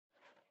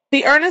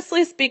The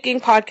Earnestly Speaking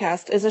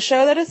podcast is a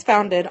show that is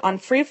founded on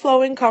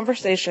free-flowing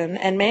conversation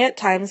and may at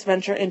times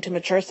venture into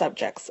mature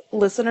subjects.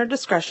 Listener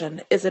discretion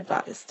is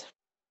advised.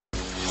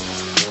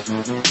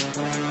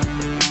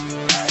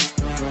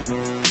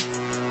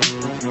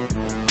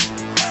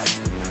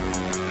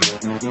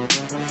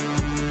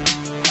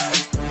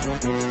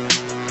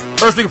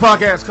 Earnestly Speaking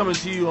podcast coming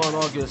to you on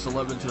August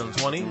 11,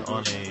 2020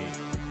 on a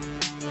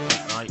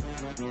late night,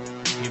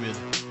 humid,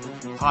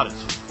 hot as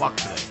fuck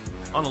today.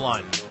 On the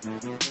line,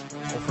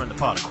 old friend of the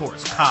pod, of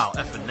course, Kyle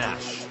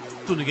Nash.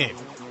 Doing the game.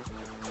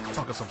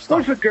 Talking some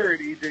stuff. What's a gird,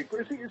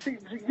 EJ? See,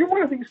 you're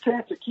one of these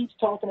cats that keeps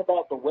talking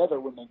about the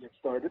weather when they get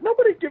started.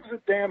 Nobody gives a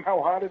damn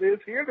how hot it is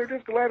here. They're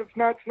just glad it's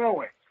not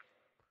snowing.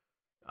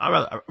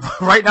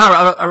 Right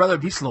now, I'd rather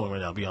be snowing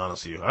right now, to be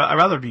honest with you. I'd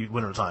rather be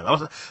winter time. I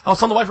was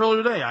telling the wife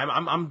earlier today,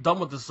 I'm done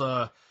with this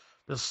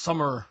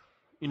summer,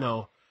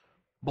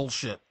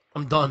 bullshit.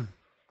 I'm done.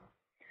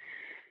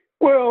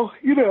 Well,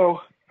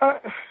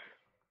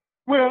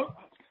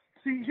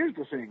 see, here's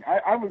the thing.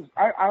 I was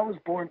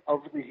born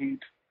of the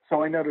heat,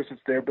 so I notice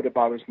it's there, but it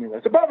bothers me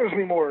less. It bothers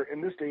me more in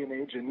this day and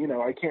age, and,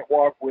 I can't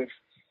walk with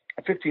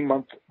a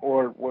 15-month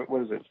or,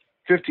 what is it,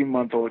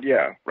 15-month-old,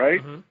 yeah, right?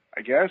 Mm-hmm.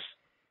 I guess.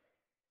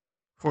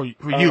 For you,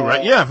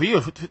 right? Yeah, for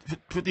you,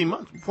 15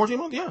 months, 14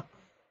 months, yeah.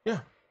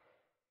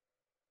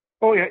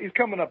 Oh, yeah, he's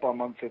coming up on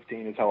month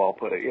 15 is how I'll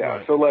put it, yeah.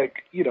 Right. So,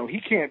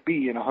 he can't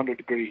be in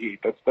 100-degree heat.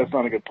 That's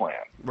not a good plan.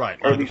 Right.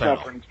 Or at least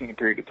not for an extended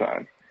period of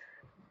time.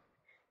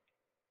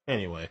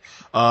 Anyway,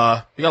 we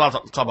got a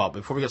lot to talk about.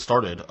 Before we get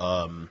started,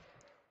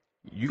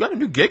 you got a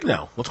new gig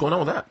now. What's going on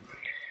with that?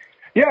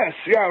 Yes,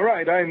 yeah,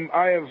 right.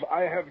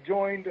 I have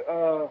joined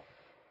the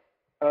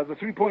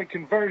three-point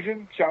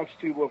conversion. Shouts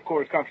to, of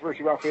course,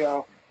 Controversy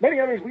Raphael. Many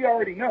others we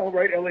already know,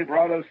 right? L.A.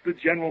 Broaddus, the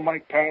General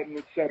Mike Patton,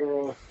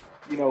 etc.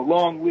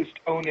 Long list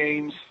O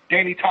names.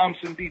 Danny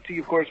Thompson, DT,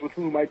 of course, with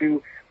whom I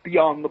do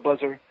Beyond the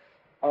Buzzer.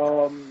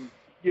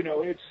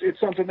 It's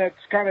something that's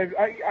kind of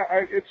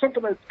it's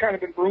something that's kind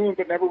of been brewing,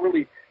 but never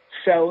really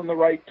fell in the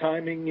right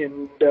timing,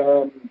 and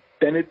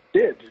then it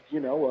did.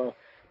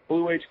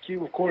 Blue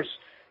HQ, of course.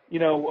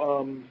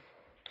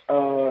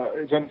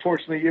 It's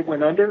unfortunately it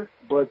went under,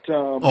 but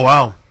oh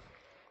wow.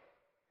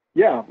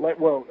 Yeah,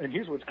 and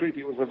here's what's creepy.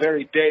 It was the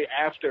very day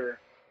after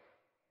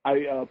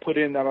I put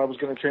in that I was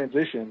going to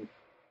transition.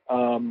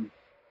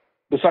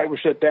 The site was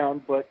shut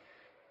down, but,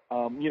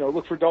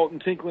 look for Dalton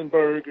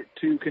Tinklenberg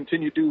to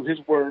continue to do his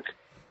work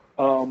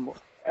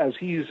as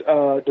he's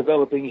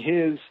developing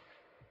his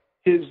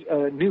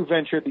new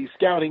venture, the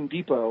Scouting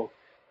Depot.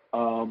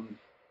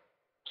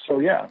 So,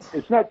 yeah,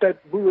 it's not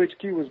that Blue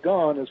HQ is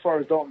gone as far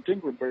as Dalton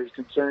Tinklenberg is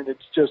concerned.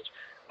 It's just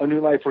a new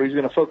life where he's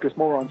going to focus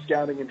more on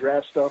scouting and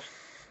draft stuff.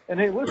 And,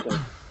 hey, listen,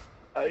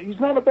 he's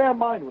not a bad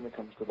mind when it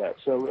comes to that.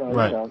 So,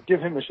 right. Give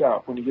him a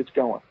shout when he gets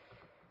going.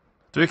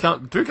 Three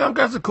count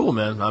guys are cool,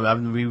 man.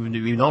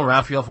 We've known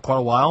Raphael for quite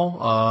a while.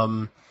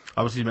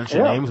 Obviously, you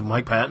mentioned names,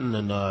 Mike Patton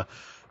and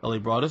L.A.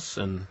 Broaddus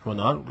and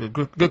whatnot.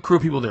 Good crew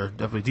of people there.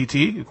 Definitely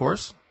DT, of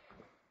course.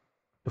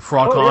 The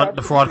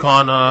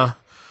FraudCon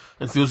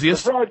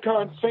enthusiast. The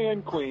FraudCon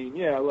fan queen.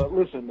 Yeah,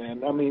 listen,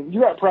 man. I mean,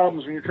 you got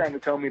problems when you're trying to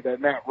tell me that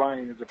Matt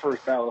Ryan is a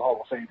first ballot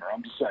Hall of Famer.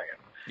 I'm just saying.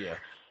 Yeah.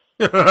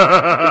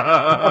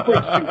 I think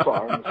it's too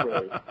far, I'm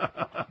afraid.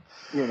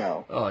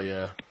 Oh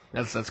yeah,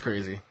 that's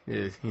crazy.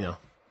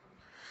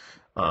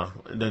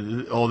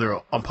 All their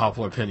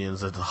unpopular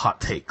opinions, the hot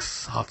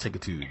takes, hot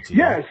take-a-tudes.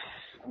 Yes.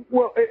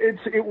 Well,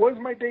 it was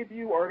my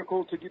debut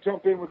article to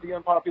jump in with the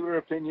unpopular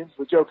opinions.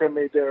 The joke I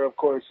made there, of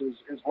course,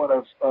 is one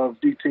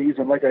of DT's,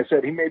 and like I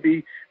said, he may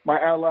be my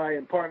ally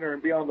and partner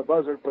and Beyond the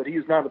Buzzer, but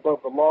he's not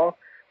above the law.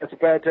 That's a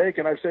bad take,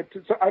 and I've said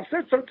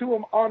so to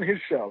him on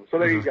his show. So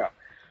there you go.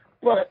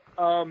 But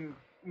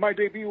my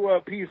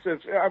debut piece,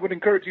 I would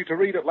encourage you to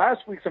read it.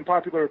 Last week's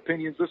Unpopular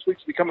Opinions. This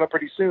week's will be coming up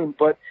pretty soon.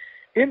 But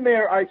in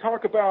there, I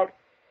talk about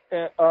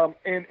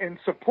and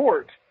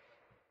support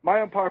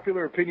my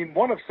unpopular opinion,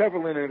 one of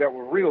several in there that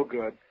were real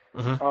good.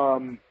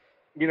 Mm-hmm.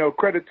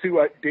 Credit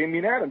to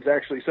Damian Adams,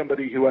 actually,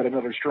 somebody who had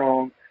another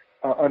strong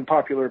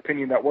unpopular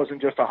opinion that wasn't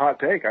just a hot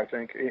take, I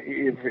think.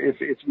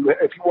 If you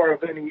are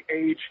of any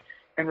age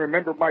and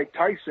remember Mike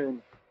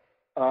Tyson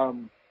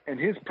and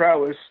his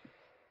prowess,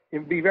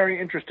 it'd be very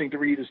interesting to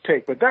read his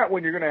take, but that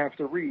one you're going to have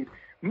to read.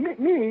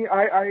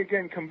 I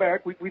again come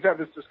back. We've had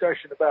this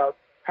discussion about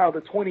how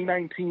the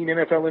 2019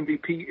 NFL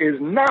MVP is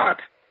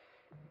not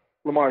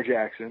Lamar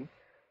Jackson,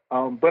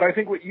 but I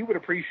think what you would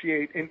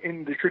appreciate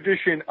in the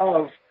tradition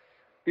of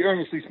the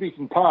Earnestly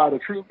Speaking pod,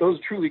 those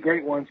truly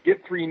great ones,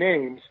 get three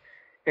names,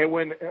 and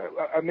when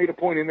I made a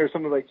point in there,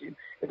 something like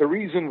the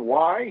reason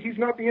why he's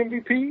not the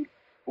MVP,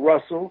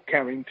 Russell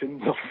Carrington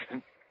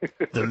Wilson.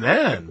 The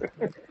man.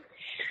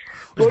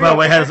 Which, by the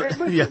way, has...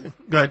 Yeah,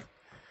 go ahead.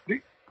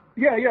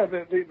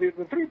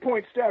 The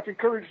 3-point staff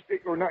encouraged,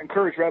 or not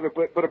encouraged, rather,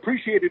 but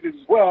appreciated it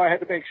as well. I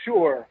had to make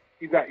sure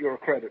you got your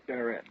credit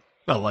therein.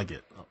 I like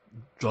it.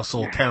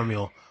 Russell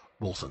Caramel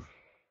Wilson.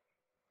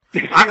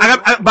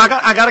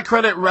 I got to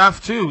credit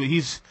Raph, too.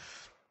 He's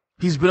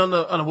been on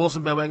the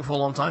Wilson bandwagon for a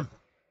long time.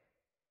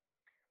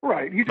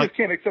 Right. You just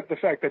can't accept the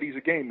fact that he's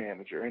a game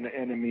manager. And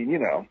I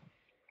mean,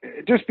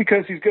 just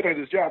because he's good at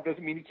his job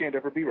doesn't mean he can't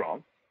ever be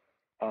wrong.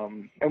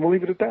 And we'll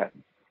leave it at that.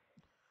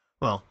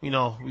 Well,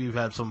 we've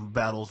had some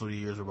battles over the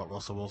years about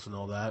Russell Wilson and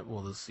all that.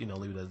 We'll just,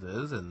 leave it as it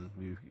is, and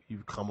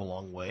you've come a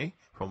long way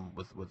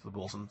with the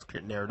Wilson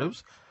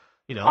narratives.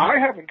 I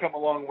haven't come a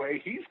long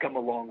way. He's come a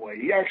long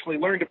way. He actually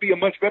learned to be a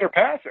much better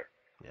passer.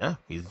 Yeah,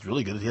 he's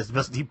really good. He has the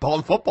best deep ball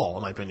in football,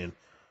 in my opinion.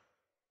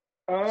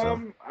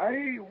 I'm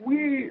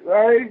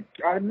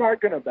not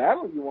going to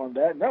battle you on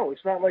that. No,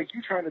 it's not like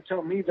you trying to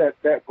tell me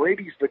that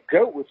Brady's the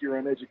GOAT with your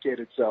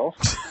uneducated self.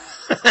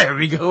 There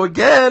we go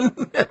again.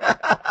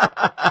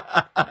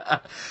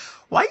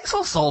 Why are you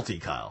so salty,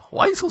 Kyle?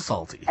 Why are you so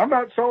salty? I'm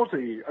not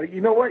salty. You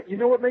know what? You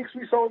know what makes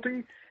me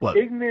salty? What?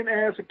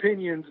 Ignorant-ass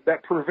opinions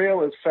that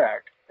prevail as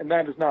fact, and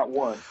that is not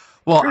one.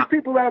 Well, there's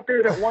people out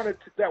there that want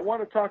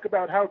to talk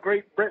about how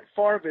great Brett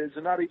Favre is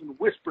and not even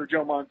whisper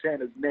Joe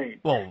Montana's name.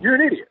 Well, you're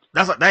an idiot.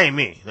 That ain't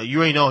me.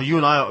 You ain't know. You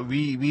and I,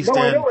 we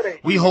stand. No,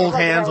 we hold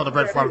hands on the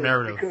Brett Favre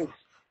narrative.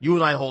 You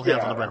and I hold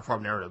hands on the Brett Favre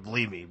narrative.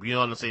 Believe me, we're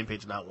on the same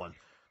page on that one.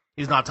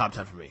 He's not top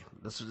 10 for me.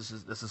 This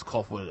is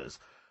called for what it is.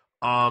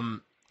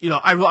 I'm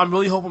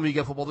really hoping we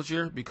get football this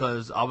year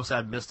because obviously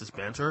I missed this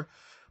banter,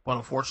 but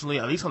unfortunately,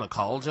 at least on the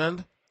college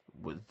end,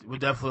 we're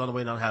definitely on the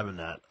way not having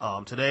that.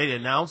 Today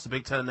the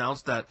Big-10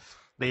 announced that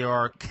they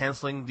are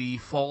canceling the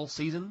fall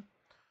season,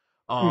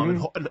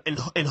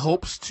 in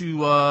hopes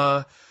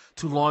to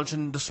launch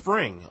in the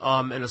spring.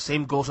 And the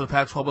same goes for the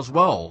Pac-12 as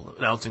well,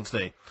 announcing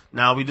today.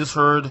 Now we just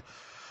heard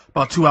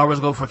about 2 hours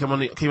ago before I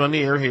came on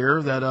the air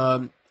here that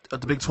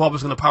the Big 12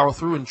 is going to power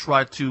through and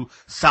try to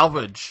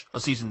salvage a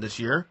season this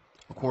year.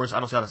 Of course, I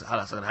don't see how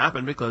that's going to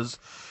happen because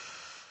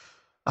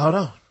I don't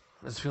know.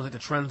 It just feels like the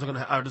trends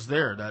are just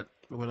there that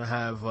we're going to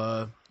have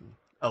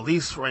at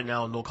least right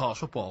now no college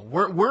football.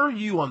 Where are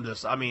you on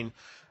this? I mean,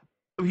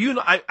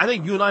 I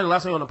think you and I the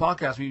last time on the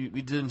podcast we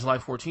did on July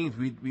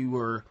 14th we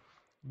were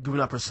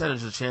giving out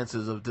percentage of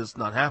chances of this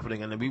not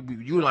happening, and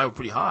then you and I were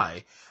pretty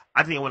high.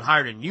 I think I went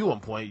higher than you at one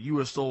point. You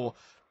were still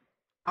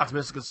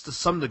optimistic to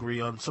some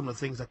degree on some of the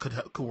things that could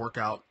work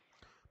out.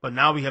 But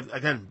now we have,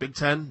 again, Big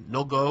 10,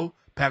 no go.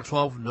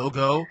 Pac-12, no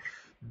go.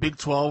 Big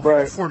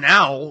 12, for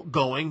now,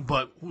 going,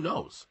 but who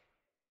knows?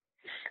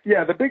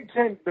 Yeah, the Big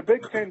Ten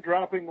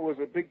dropping was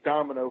a big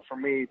domino for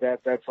me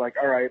that's like,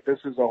 all right, this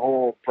is a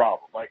whole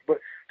problem. But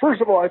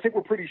first of all, I think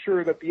we're pretty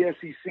sure that the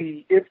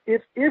SEC,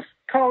 if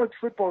college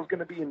football is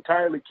going to be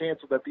entirely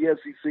canceled, that the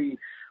SEC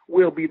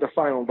will be the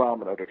final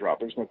domino to drop.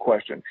 There's no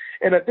question.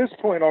 And at this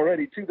point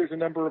already, too, there's a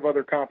number of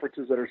other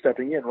conferences that are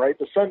stepping in, right?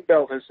 The Sun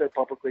Belt has said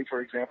publicly,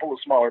 for example, a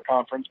smaller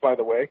conference, by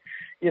the way,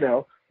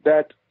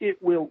 that it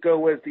will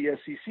go as the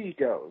SEC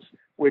goes,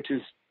 which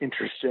is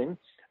interesting.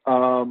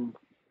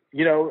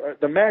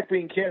 The MAC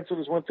being canceled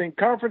is one thing.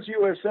 Conference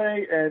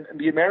USA and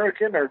the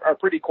American are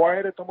pretty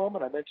quiet at the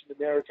moment. I mentioned the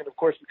American, of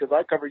course, because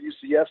I cover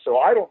UCF, so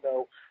I don't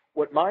know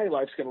what my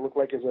life's going to look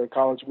like as a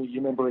college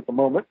media member at the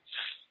moment.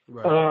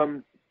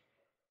 Right.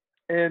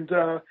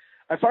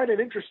 I find it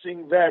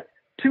interesting that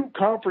two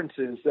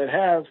conferences that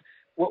have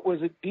what was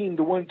deemed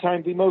at one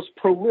time the most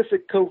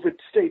prolific COVID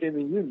state in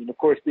the union, of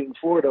course being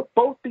Florida,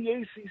 both the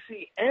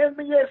ACC and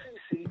the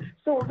SEC,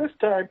 still this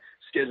time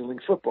scheduling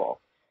football.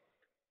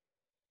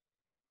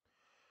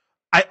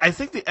 I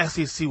think the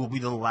SEC will be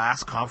the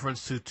last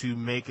conference to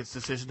make its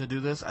decision to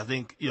do this. I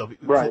think,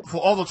 for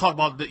all the talk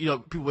about,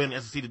 people in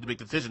the SEC to make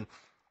the decision,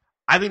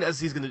 I think the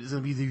SEC is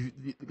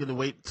going to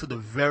wait to the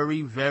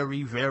very,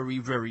 very, very,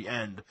 very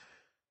end,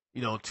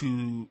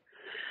 to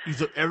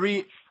use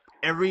every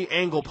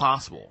angle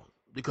possible,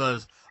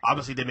 because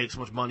obviously they make so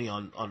much money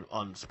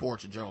on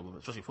sports in general,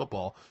 especially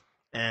football,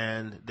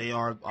 and they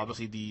are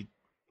obviously the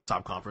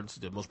top conference,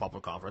 the most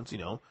popular conference,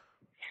 the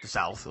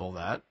South, all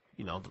that.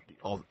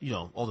 All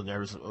the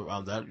narratives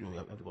around that. We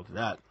have to go through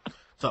that.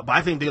 So, but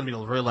I think they're going to be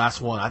the very last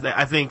one.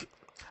 I think,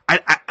 I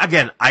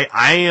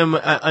am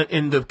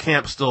in the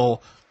camp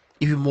still,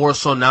 even more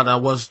so now than I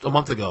was a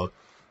month ago.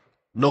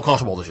 No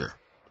college football this year,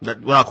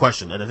 without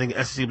question. And I think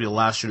SEC will be the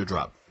last shoe to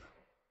drop.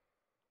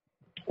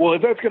 Well,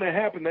 if that's going to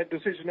happen, that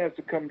decision has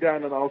to come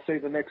down, and I'll say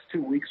the next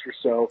 2 weeks or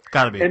so.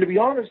 Got to be. And to be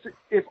honest,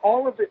 if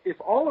all of it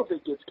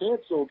gets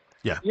canceled,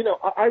 yeah.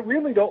 I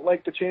really don't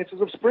like the chances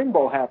of spring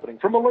ball happening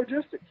from a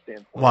logistics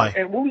standpoint. Why?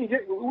 And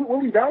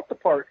we'll leave out the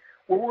part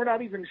where we're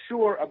not even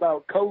sure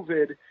about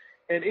COVID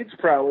and its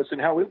prowess and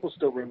how it will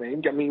still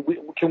remain. I mean,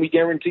 can we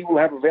guarantee we'll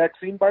have a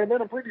vaccine by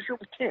then? I'm pretty sure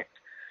we can't.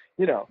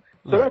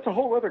 So that's a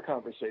whole other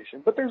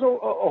conversation. But there's a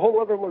whole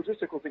other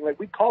logistical thing. Like,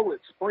 we call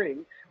it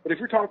spring, but if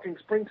you're talking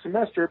spring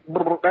semester,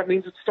 that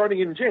means it's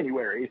starting in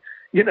January.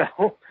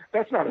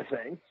 That's not a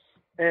thing.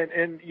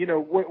 And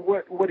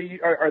what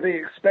are they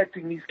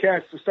expecting these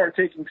cats to start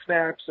taking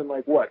snaps in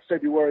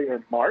February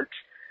or March?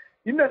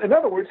 In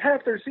other words,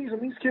 half their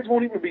season, these kids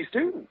won't even be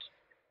students.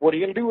 What are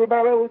you going to do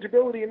about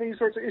eligibility and these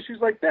sorts of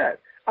issues like that?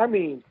 I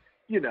mean,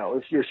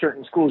 if you're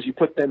certain schools, you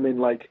put them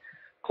in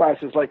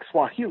classes like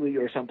Swahili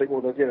or something, well,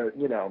 they'll get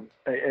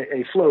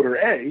a floater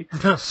A.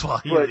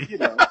 Swahili.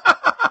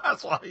 But,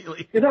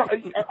 Swahili.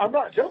 I'm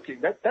not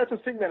joking. That's a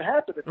thing that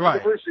happened at the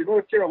Right. University of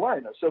North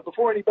Carolina. So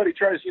before anybody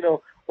tries,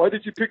 why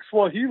did you pick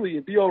Swahili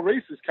and be all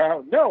racist,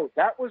 Kyle? No,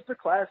 that was the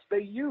class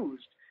they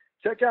used.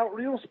 Check out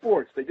Real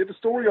Sports. They did a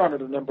story on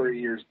it a number of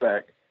years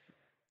back.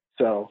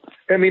 So,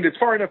 I mean, it's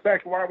far enough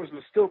back where I was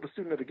still the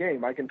student of the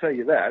game, I can tell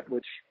you that,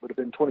 which would have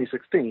been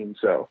 2016.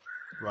 So,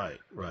 right.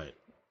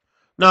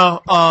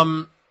 Now,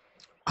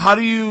 how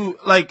do you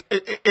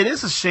it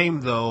is a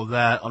shame though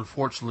that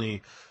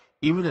unfortunately,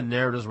 even the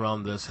narratives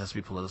around this has to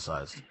be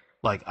politicized.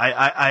 Like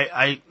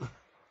I'm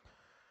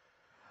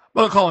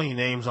not calling you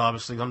names,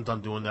 obviously. I'm done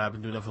doing that. I've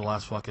been doing that for the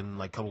last fucking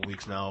couple of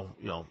weeks now.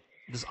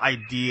 This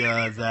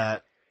idea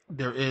that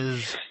there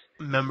is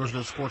members of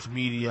the sports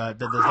media that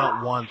does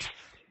not want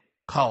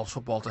college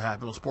football to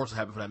happen, or sports to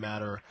happen for that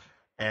matter,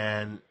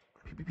 and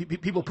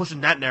people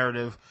pushing that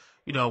narrative,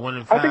 when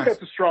in fact... I think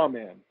that's a straw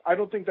man. I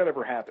don't think that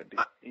ever happened,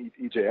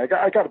 EJ.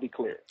 I got to be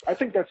clear. I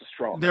think that's a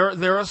straw man.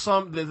 There are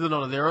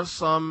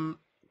some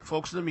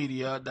folks in the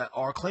media that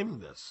are claiming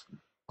this.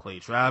 Clay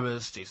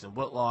Travis, Jason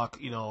Whitlock,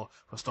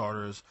 for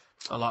starters.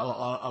 A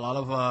lot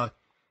of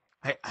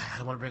I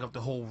don't want to bring up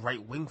the whole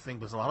right-wing thing,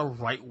 but there's a lot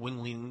of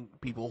right-wing leaning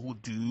people who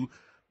do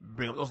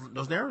bring up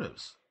those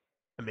narratives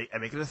and make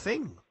it a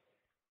thing.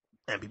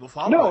 And people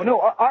follow. No,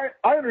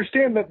 I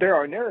understand that there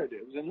are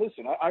narratives, and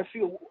listen, I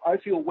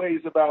feel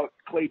ways about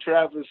Clay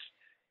Travis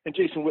and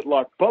Jason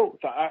Whitlock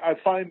both. I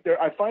find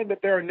that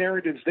there are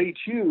narratives they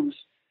choose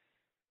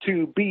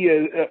to be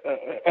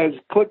as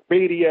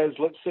clickbaity as,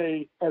 let's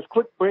say, as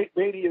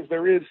clickbaity as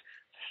there is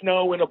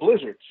snow in a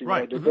blizzard.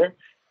 Right. There?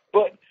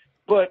 But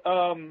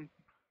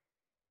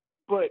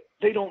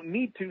they don't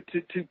need to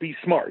be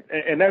smart,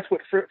 and that's what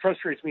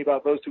frustrates me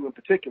about those two in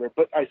particular.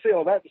 But I say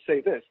all that to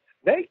say this: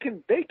 they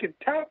can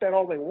tout that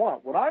all they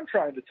want. What I'm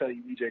trying to tell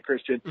you, EJ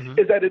Christian,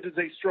 is that it is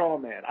a straw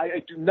man.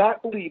 I do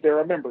not believe there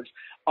are members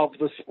of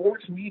the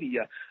sports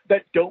media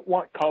that don't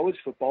want college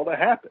football to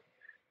happen,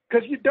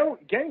 because you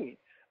don't gain.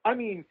 I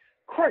mean,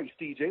 Christ,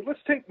 DJ, let's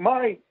take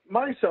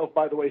myself,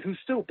 by the way, who's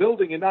still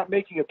building and not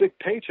making a big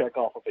paycheck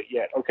off of it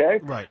yet,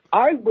 okay? Right.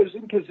 I was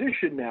in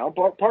position now,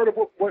 but part of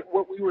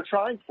what we were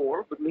trying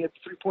for with me at the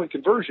three-point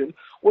conversion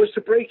was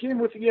to break in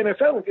with the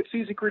NFL and get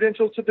season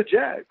credentials to the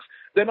Jags.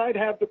 Then I'd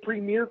have the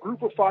premier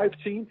group of 5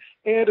 team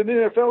and an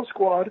NFL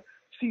squad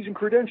season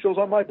credentials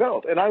on my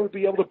belt, and I would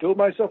be able to build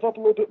myself up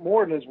a little bit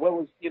more, and as well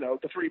as,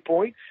 the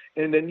three-point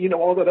and then,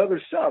 all that other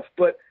stuff.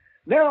 But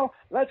now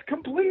that's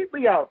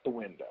completely out the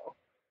window.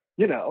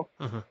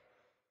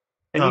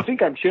 And you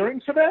think I'm cheering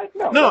for that?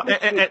 No.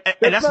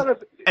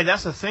 And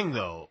that's the thing,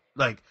 though.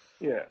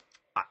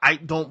 I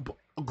don't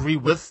agree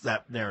with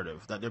that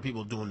narrative that there are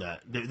people doing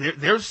that.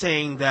 They're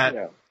saying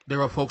that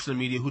there are folks in the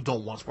media who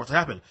don't want sports to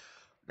happen.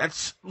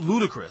 That's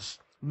ludicrous.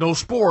 No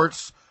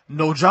sports,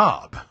 no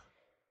job.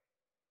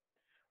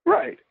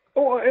 Right.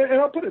 Oh, and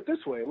I'll put it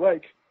this way: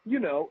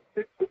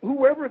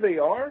 whoever they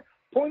are,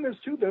 point us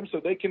to them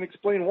so they can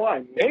explain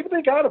why. Maybe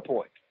they got a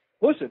point.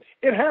 Listen,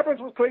 it happens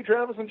with Clay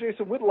Travis and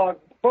Jason Whitlock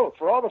both.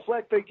 For all the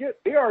flack they get,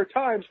 there are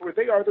times where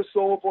they are the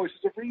sole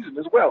voices of reason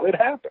as well. It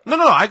happens.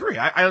 No, I agree.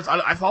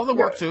 I follow the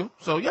work too.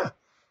 So yeah.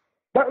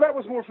 That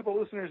was more for the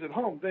listeners at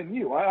home than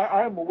you.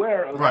 I'm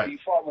aware of how you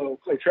follow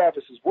Clay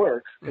Travis's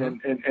work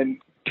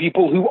and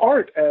people who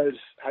aren't as,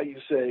 how you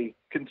say,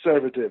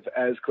 conservative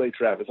as Clay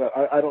Travis.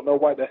 I don't know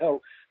why the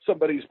hell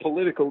somebody's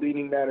political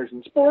leaning matters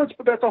in sports,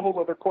 but that's a whole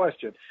other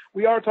question.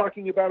 We are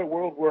talking about a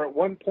world where at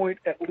one point,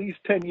 at least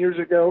 10 years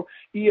ago,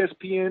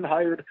 ESPN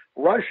hired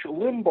Rush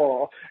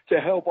Limbaugh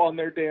to help on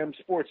their damn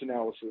sports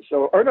analysis.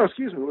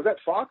 Was that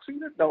Fox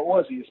either? No, it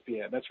was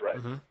ESPN. That's right.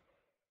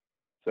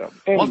 So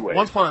anyway,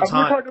 once upon a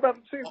time, we're talking about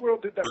the same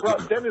world that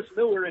brought Dennis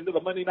Miller into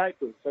the Monday Night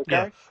booth. Okay.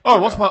 Yeah. Oh,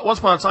 once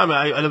upon a time,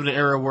 I lived in an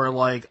era where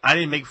I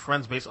didn't make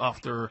friends based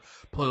off their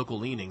political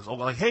leanings. Oh,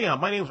 hey,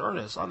 my name's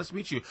Ernest. Nice to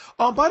meet you.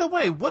 By the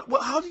way, what?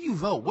 How do you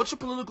vote? What's your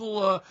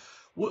political?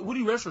 What do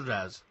you register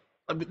as?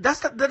 I mean,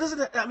 that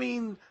doesn't. I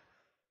mean,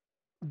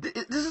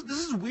 this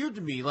is weird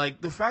to me. Like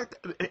the fact,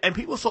 and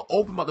people are so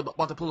open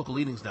about the political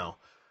leanings now.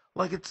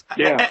 It's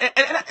and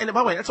by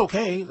the way, that's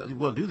okay. You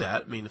want to do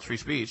that. I mean, it's free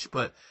speech,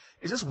 but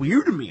it's just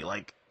weird to me.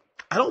 I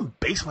don't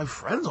base my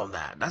friends on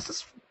that. That's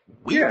just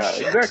weird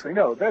shit. Yeah, exactly.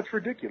 No, that's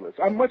ridiculous.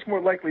 I'm much more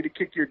likely to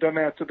kick your dumb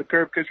ass to the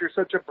curb because you're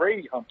such a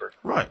Brady humper.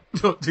 Right.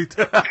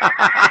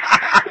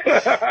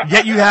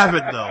 Yet you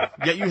haven't, though.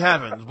 Yet you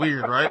haven't. It's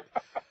weird, right?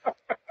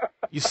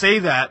 You say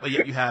that, but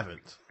yet you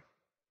haven't.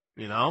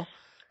 You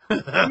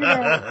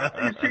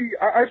see,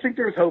 I think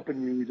there's hope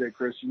in you, EJ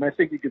Christian. I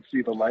think you could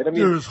see the light. I mean,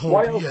 there's hope,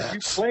 why else would you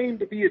claim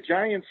to be a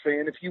Giants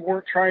fan if you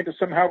weren't trying to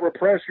somehow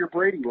repress your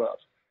Brady love?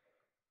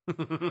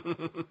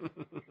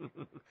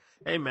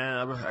 Hey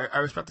man, I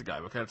respect the guy.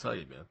 What can I tell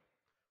you, man?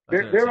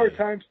 There are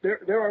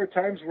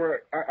times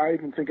where I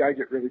even think I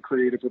get really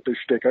creative with this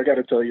shtick. I got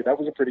to tell you, that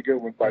was a pretty good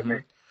one by me.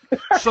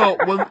 So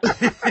when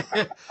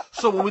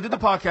we did the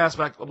podcast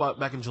back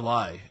in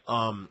July,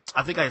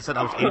 I think I said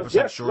I was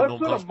 80% sure. Less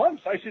than a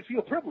month, I should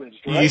feel privileged.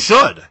 Right? You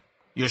should.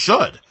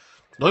 The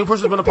only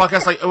person who's been on a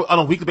podcast on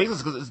a weekly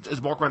basis is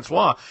Marc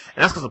Francois,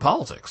 and that's because of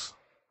politics.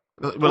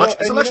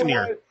 It's election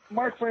year.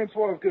 Marc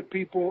Francois is good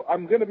people.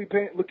 I'm going to be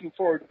looking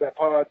forward to that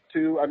pod,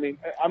 too. I mean,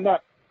 I'm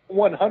not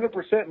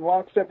 100% in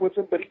lockstep with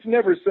him, but he's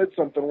never said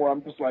something where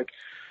I'm just like,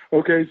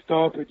 okay,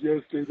 stop it,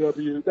 yes,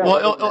 JW.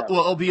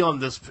 It'll be on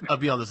this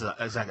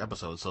exact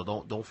episode, so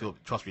don't feel.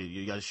 Trust me,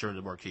 you guys share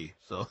the marquee.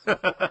 So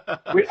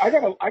wait, I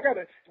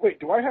gotta. Wait,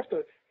 do I have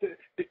to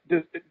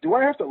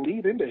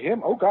lead into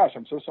him? Oh gosh,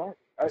 I'm so sorry.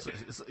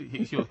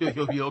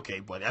 He'll be okay,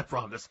 buddy. I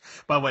promise.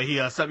 By the way,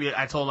 he sent me.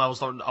 I told him I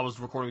was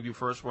recording with you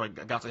first. When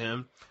I got to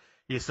him,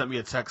 he sent me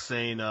a text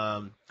saying,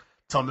 "Tell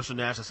Mr.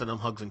 Nash I send him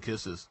hugs and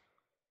kisses."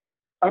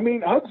 I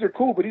mean, hugs are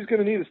cool, but he's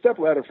going to need a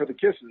stepladder for the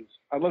kisses,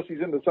 unless he's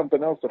into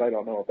something else that I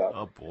don't know about.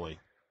 Oh boy,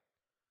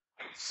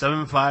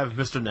 7'5",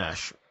 Mr.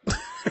 Nash.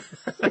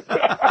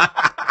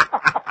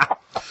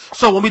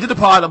 So when we did the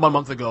pod about a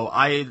month ago,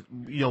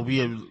 we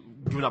had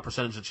given out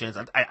percentage of chance.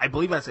 I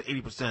believe I said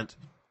 80%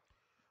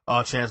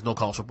 chance no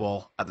college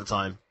football at the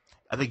time.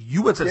 I think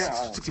you had said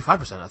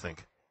 65%. I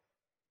think.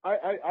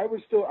 I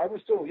was still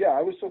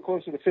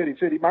closer to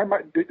 50-50.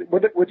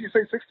 What did you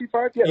say,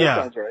 65? Yeah,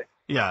 that sounds right.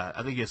 Yeah,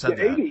 I think you said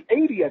 80, that.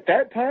 80 at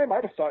that time,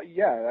 I'd have thought,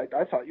 I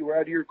thought you were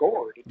out of your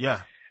gourd.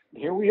 Yeah.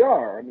 Here we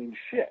are. I mean,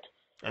 shit.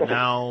 And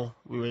now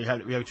we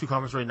have two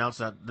conferences right now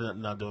that's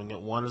not doing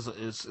it. One is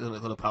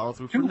going to power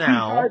through for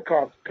now.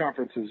 Two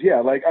conferences,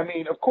 yeah. Like, I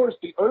mean, of course,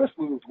 the Earth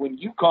moved when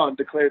UConn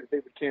declared that they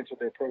would cancel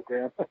their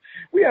program.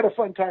 We had a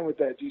fun time with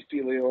that, G.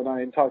 Stelio and I,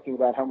 and talking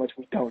about how much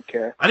we don't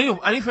care. I didn't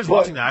finish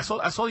watching that.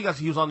 I saw you guys.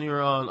 He was on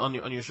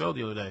your show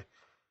the other day.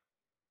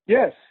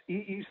 Yes,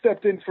 he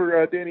stepped in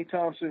for Danny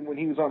Thompson when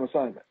he was on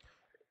assignment.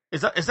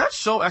 Is that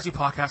show actually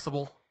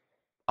podcastable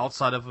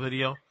outside of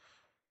video?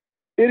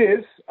 It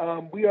is.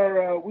 We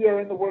are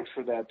in the works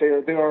for that.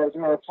 There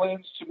are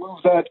plans to move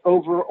that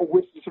over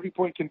with the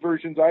 3-point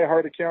conversions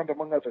iHeart account,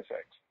 among other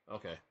things.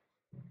 Okay.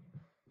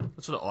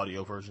 That's the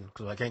audio version,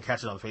 because I can't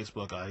catch it on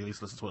Facebook. I at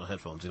least listen to it on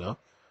headphones, you know?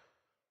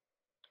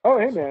 Oh,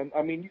 hey, man.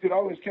 I mean, you could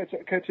always catch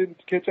up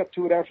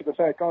to it after the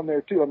fact on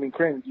there, too. I mean,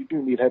 granted, you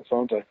do need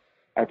headphones.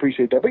 I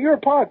appreciate that. But you're a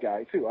pod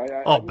guy, too.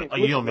 I'm an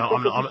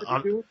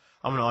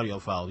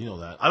audiophile. You know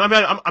that.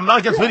 I'm not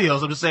against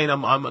videos. I'm just saying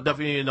I'm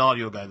definitely an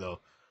audio guy, though.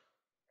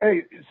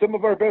 Hey, some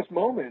of our best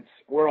moments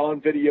were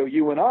on video,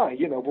 you and I.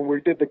 You know, when we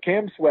did the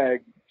Cam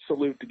Swag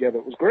salute together,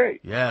 it was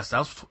great. Yes, that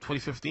was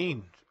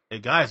 2015. Hey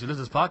guys, who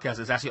listen to this podcast?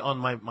 It's actually on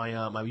my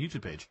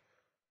YouTube page.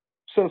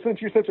 So since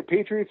you're such a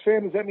Patriots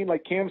fan, does that mean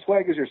like Cam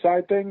Swag is your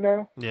side thing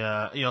now?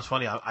 Yeah, it's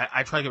funny.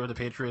 I try to get rid of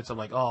the Patriots. I'm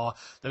like, oh,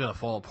 they're gonna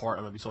fall apart.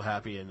 I'm gonna be so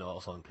happy, and all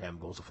of a sudden Cam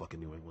goes to fucking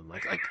New England.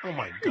 Like oh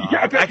my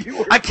god,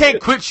 I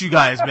can't quit you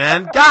guys,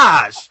 man.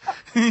 Gosh,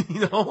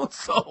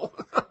 So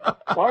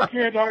why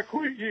can't I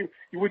quit you?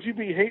 Would you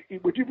be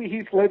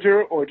Heath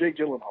Ledger or Jake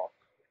Gyllenhaal?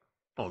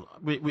 Oh,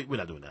 we're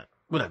not doing that.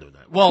 We're not doing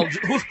that. Well,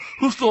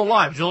 who's still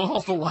alive?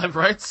 Gyllenhaal's still alive,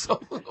 right? So,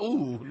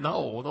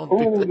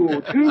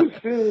 don't. Too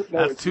soon.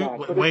 No, that's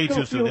way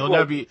too soon. It'll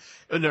never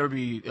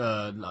be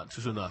not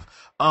too soon enough.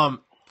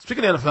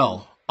 Speaking of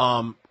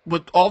NFL,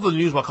 with all the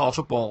news about college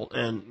football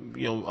and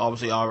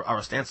obviously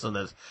our stance on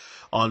this,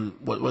 on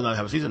whether not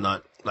have a season or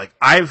not, like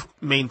I've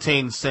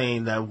maintained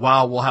saying that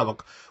while we'll have a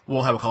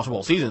college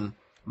football season,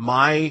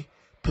 my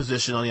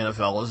position on the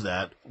NFL is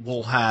that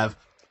we'll have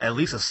at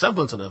least a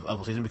semblance of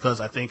a season,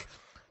 because I think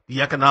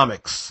the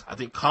economics, I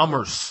think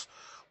commerce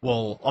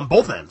will, on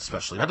both ends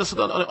especially, not just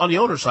on the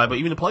owner's side, but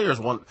even a lot of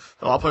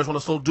players want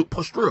to still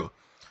push through.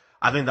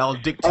 I think that will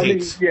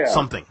dictate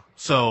something.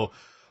 So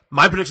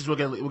my prediction is we'll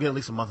get at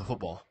least a month of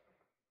football.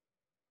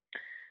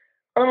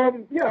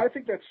 Yeah, I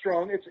think that's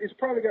strong. It's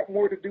probably got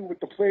more to do with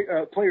the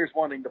players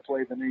wanting to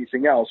play than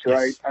anything else,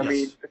 right? Yes. I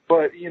mean,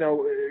 but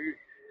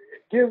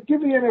give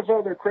the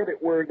NFL their credit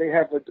where they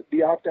have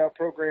the opt-out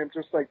program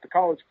just like the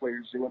college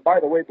players do. And by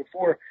the way,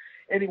 before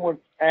anyone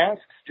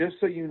asks, just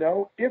so you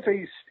know, if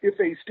a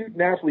student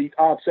athlete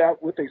opts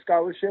out with a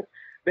scholarship,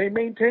 they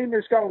maintain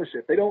their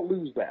scholarship. They don't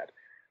lose that.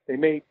 They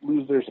may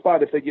lose their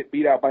spot if they get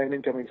beat out by an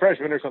incoming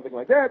freshman or something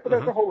like that, but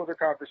that's a whole other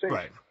conversation.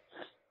 Right.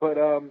 But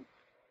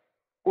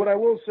what I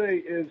will say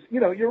is,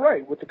 you're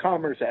right with the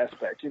commerce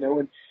aspect,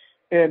 and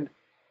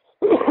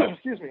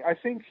excuse me, I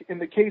think in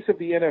the case of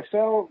the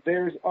NFL,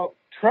 there's a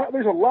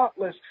lot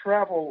less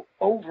travel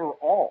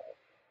overall,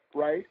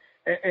 right?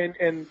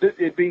 And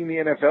it being the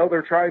NFL,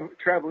 they're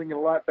traveling in a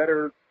lot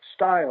better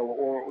style,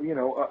 or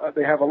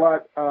they have a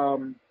lot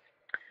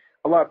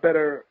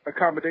better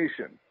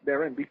accommodation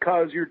therein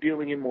because you're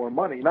dealing in more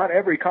money. Not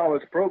every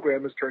college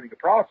program is turning a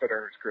profit,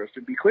 Ernest,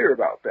 Kristen. Be clear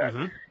about that.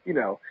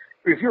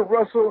 If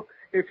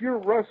you're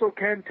Russell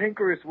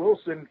Cantankerous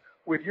Wilson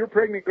with your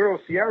pregnant girl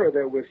Ciara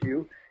there with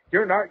you,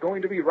 you're not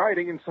going to be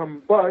riding in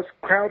some bus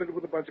crowded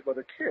with a bunch of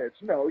other kids.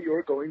 No,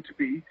 you're going to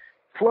be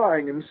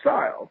flying in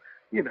style.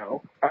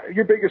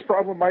 Your biggest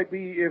problem might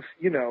be if,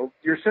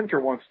 your center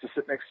wants to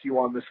sit next to you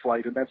on this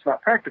flight and that's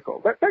not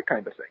practical. That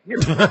kind of thing.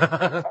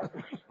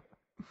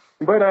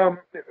 But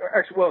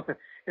actually, well,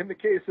 in the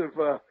case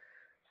of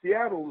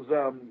Seattle's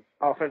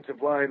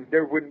offensive line,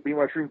 there wouldn't be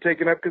much room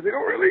taken up because they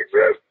don't really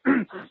exist.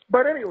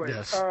 But anyway,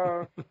 yes.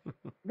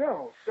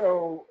 no.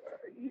 So,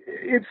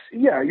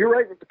 you're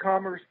right with the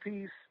commerce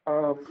piece.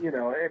 And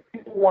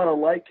people want to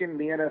liken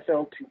the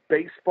NFL to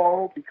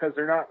baseball because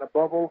they're not in a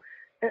bubble,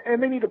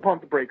 and they need to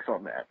pump the brakes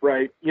on that,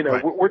 right?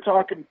 Right. We're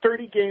talking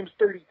 30 games,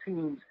 30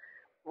 teams,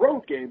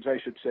 road games, I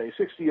should say,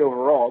 60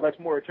 overall. That's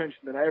more attention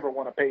than I ever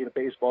want to pay to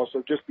baseball.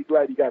 So just be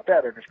glad you got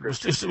that, Ernest. We're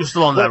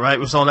still on that, right?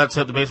 We're still on that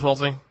the baseball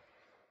thing.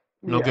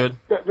 No good.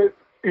 That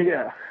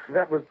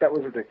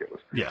was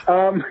ridiculous. Yeah.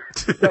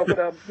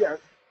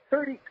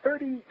 30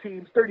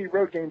 teams, 30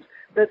 road games.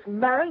 That's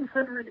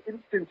 900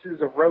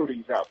 instances of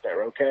roadies out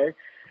there, okay?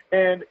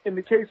 And in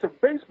the case of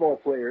baseball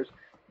players,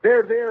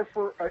 they're there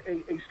for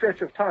a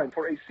stretch of time,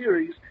 for a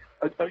series,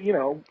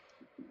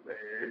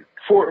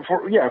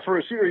 for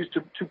a series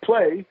to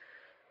play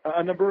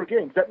a number of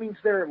games. That means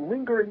they're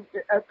lingering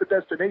at the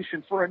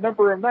destination for a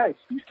number of nights.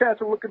 These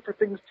cats are looking for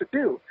things to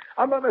do.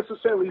 I'm not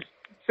necessarily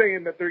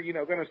saying that they're,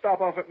 going to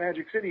stop off at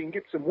Magic City and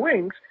get some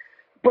wings,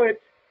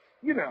 but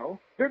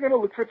they're going to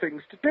look for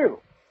things to do.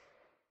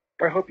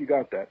 I hope you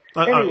got that.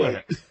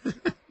 Anyway.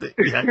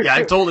 Yeah,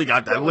 I totally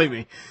got that. Believe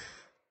me.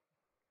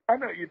 I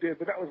know you did,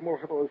 but that was more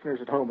for the listeners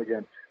at home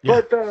again.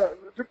 Yeah. But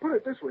to put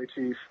it this way,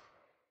 Chief,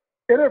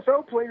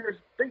 NFL players,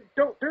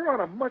 they're on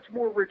a much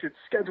more rigid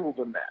schedule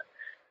than that.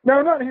 Now,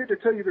 I'm not here to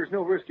tell you there's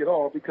no risk at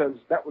all because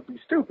that would be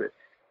stupid.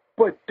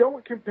 But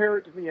don't compare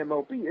it to the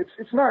MLB.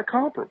 It's not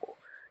comparable.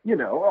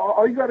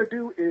 All you got to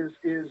do is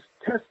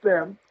test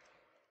them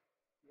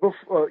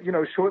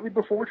shortly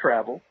before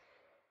travel.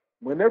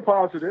 When they're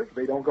positive,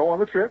 they don't go on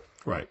the trip.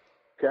 Right.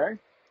 Okay?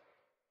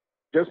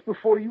 Just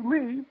before you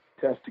leave,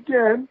 test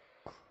again.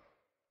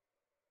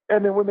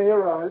 And then when they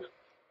arrive,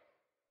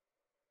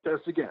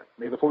 test again.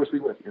 May the force be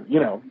with you.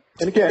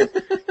 And again,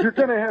 you're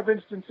going to have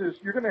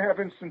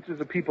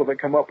instances of people that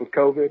come up with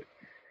COVID.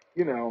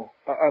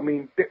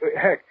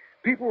 Heck,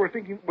 people were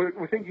thinking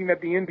that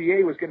the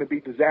NBA was going to be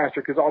a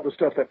disaster because all the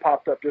stuff that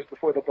popped up just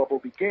before the bubble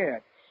began.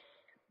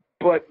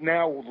 But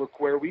now look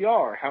where we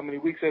are. How many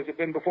weeks has it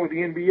been before the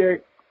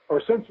NBA,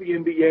 or since the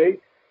NBA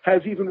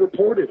has even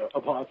reported a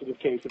positive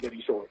case of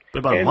any sort?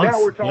 About a month.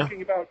 Now we're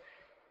talking about,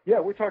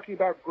 we're talking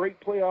about great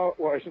playoff,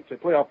 well, I shouldn't say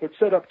playoff, but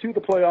set up to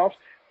the playoffs.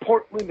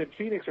 Portland and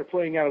Phoenix are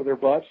playing out of their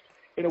butts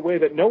in a way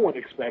that no one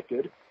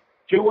expected.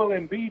 Joel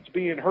Embiid's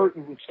being hurt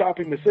and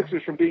stopping the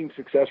Sixers from being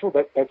successful.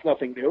 That's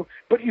nothing new.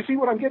 But you see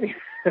what I'm getting?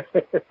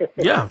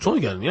 Yeah, I'm totally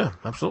getting. Yeah,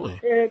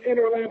 absolutely. And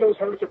Orlando's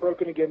hearts are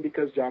broken again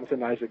because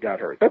Jonathan Isaac got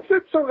hurt. That's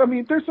it. So,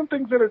 there's some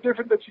things that are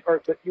different that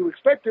you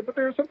expected, but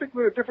there are some things that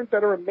are different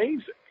that are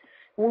amazing.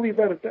 We'll leave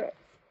that at that.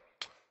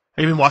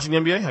 Have you been watching the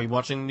NBA? Are you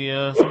watching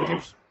the summer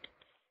games?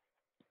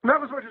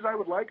 Not as much as I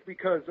would like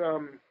because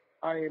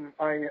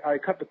I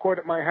cut the cord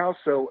at my house,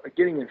 so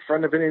getting in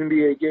front of an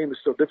NBA game is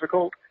still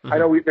difficult. Mm-hmm. I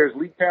know there's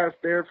League Pass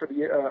there for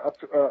the up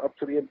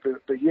to the end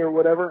of the year or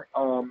whatever.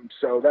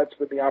 So that's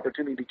been the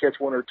opportunity to catch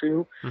one or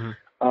two.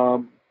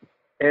 Mm-hmm.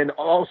 And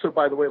also,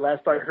 by the way,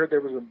 last I heard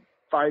there was a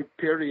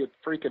 5-period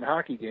freaking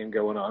hockey game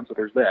going on, so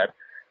there's that.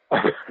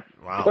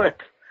 Wow.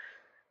 But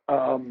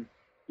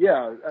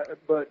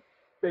but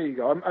there you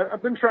go.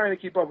 I've been trying to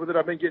keep up with it.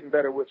 I've been getting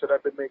better with it.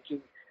 I've been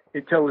making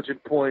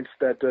intelligent points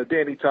that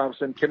Danny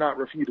Thompson cannot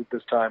refute at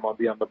this time on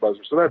Beyond the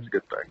Buzzer. So that's a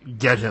good thing.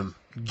 Get him.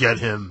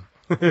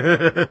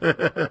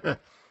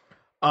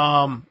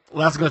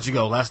 Last thing, let you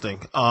go. Last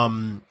thing.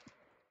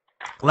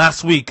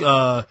 Last week,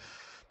 Dwayne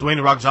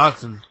 "The Rock"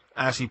 Johnson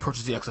actually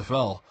purchased the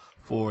XFL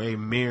for a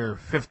mere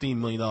 $15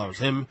 million.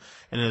 Him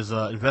and his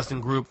investing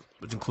group,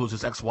 which includes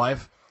his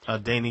ex-wife,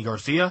 Dany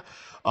Garcia.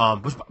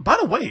 Which, by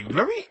the way,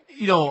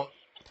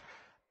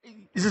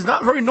 this is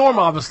not very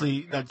normal,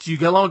 obviously, that you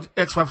get along with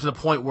ex-wife to the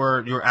point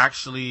where you're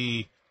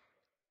actually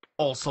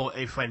also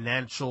a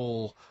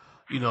financial,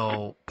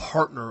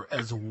 partner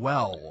as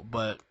well.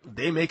 But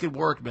they make it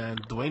work, man.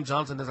 Dwayne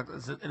Johnson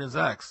and his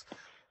ex,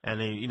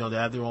 and they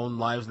have their own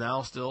lives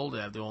now. Still,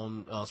 they have their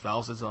own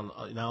spouses on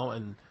now,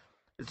 and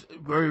it's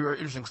very, very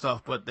interesting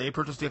stuff. But they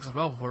purchased the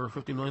XFL for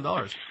 $50 million.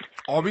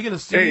 Are we going to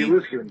see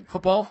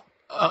football,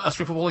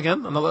 street football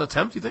again? Another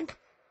attempt? You think?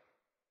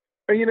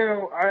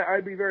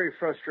 I'd be very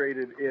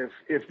frustrated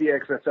if the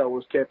XFL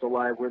was kept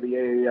alive where the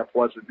AAF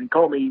wasn't. And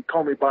call me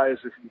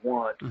biased if you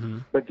want, mm-hmm.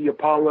 But the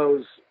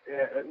Apollos,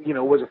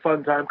 was a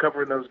fun time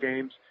covering those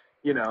games.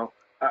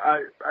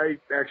 I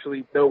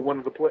actually know one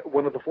of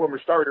the former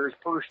starters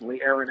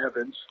personally, Aaron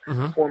Evans,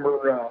 mm-hmm.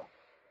 Former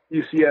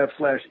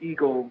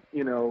UCF/Eagle,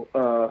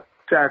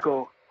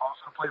 tackle,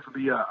 also played for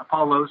the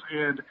Apollos,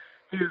 and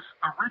his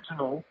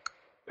original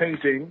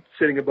painting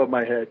sitting above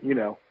my head,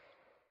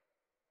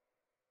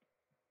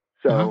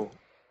 So,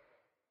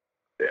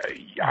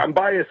 I'm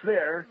biased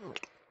there,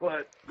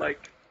 but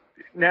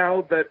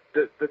now that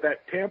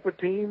Tampa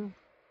team,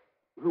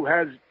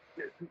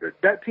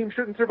 that team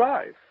shouldn't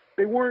survive.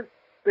 They weren't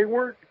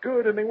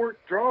good and they weren't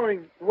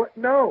drawing. What?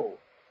 No.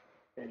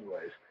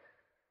 Anyways,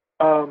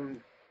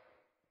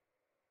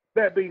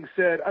 that being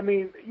said,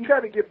 you got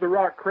to give The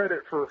Rock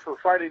credit for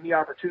finding the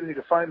opportunity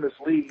to find this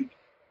league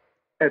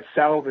at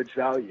salvage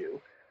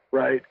value,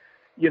 right?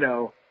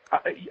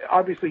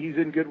 Obviously he's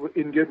in good with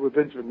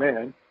Vince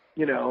McMahon,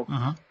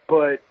 uh-huh.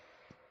 But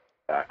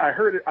I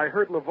heard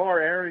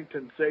LeVar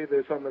Arrington say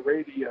this on the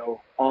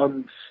radio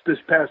on this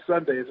past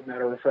Sunday, as a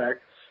matter of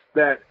fact,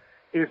 that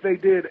if they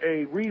did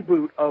a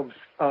reboot of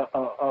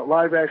a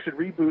live action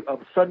reboot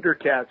of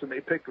Thundercats and they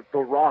picked The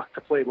Rock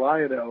to play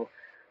Lion-O,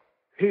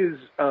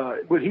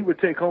 what he would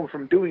take home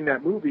from doing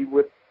that movie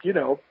would,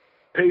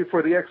 pay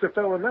for the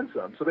XFL and then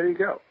some. So there you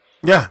go.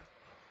 Yeah.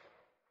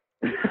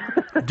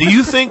 Do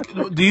you think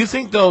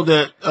though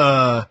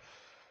that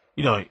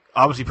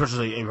obviously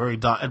purchasing a very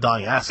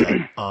dying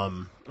asset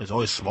is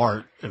always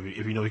smart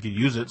if you know he could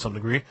use it to some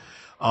degree.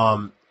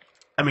 The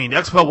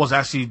XFL was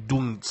actually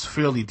doing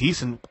fairly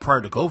decent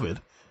prior to COVID.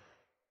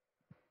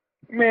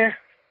 Meh.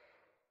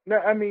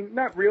 No,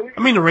 not really.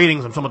 The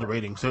ratings. I'm talking about the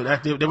ratings. So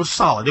they were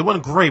solid. They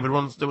weren't great,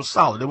 but they were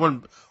solid. They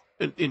weren't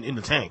in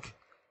the tank.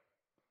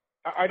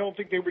 I don't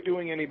think they were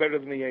doing any better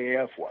than the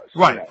AAF was.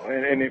 Right.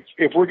 And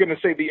if we're going to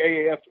say the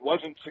AAF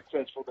wasn't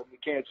successful, then we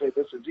can't say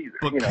this is either.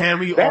 But can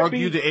we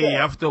argue the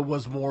AAF though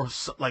was more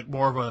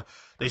of a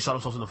they shot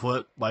themselves in the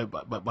foot by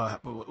with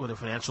their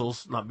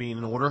financials not being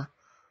in order?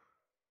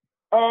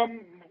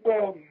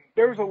 Well,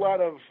 there was a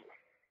lot of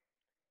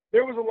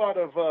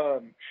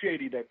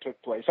shady that took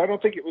place. I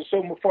don't think it was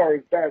so far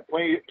as bad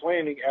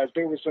planning as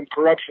there was some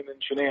corruption and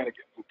shenanigans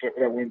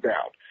that went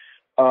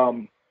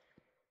down.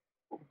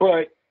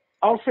 But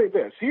I'll say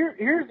this.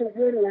 Here's the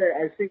one way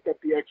I think that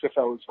the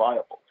XFL is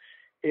viable,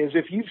 is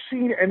if you've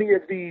seen any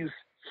of these,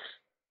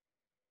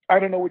 I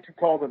don't know what you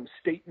call them,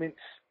 statements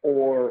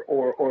or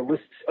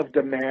lists of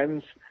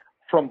demands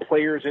from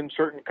players in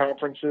certain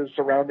conferences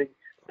surrounding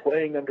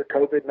playing under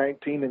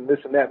COVID-19 and this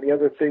and that and the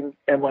other thing,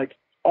 and like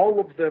all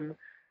of them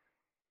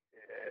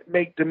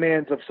make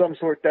demands of some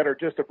sort that are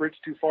just a bridge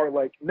too far,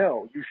 like,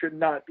 no, you should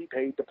not be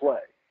paid to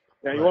play.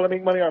 Now, you want to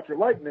make money off your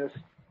likeness,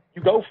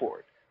 you go for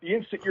it. The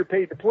instant you're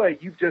paid to play,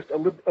 you've just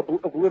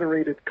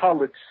obliterated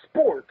college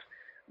sport,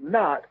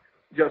 not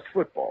just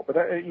football. But,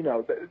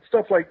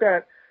 stuff like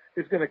that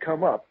is going to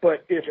come up.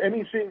 But if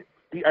anything,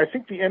 I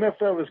think the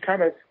NFL is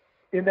kind of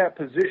in that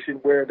position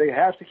where they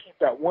have to keep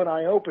that one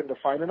eye open to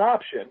find an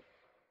option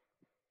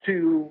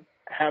to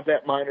have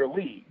that minor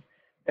league.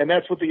 And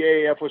that's what the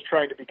AAF was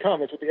trying to become.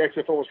 That's what the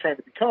XFL was trying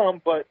to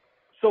become. But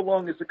so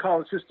long as the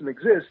college system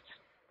exists,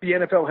 the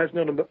NFL has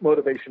no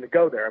motivation to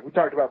go there. We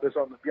talked about this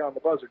on the Beyond the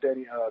Buzzer,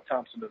 Danny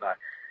Thompson and I.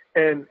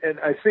 And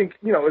I think,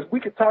 as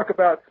we could talk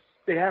about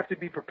they have to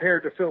be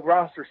prepared to fill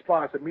roster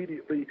spots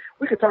immediately,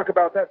 we could talk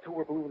about that till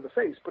we're blue in the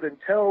face. But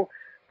until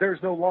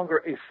there's no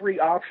longer a free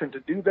option to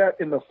do that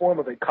in the form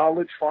of a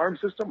college farm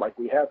system like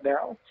we have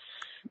now,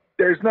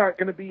 there's not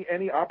going to be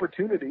any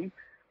opportunity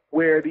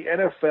where the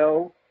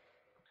NFL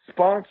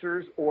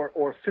sponsors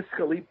or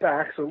fiscally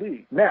backs a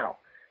league. Now,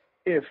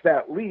 if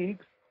that league,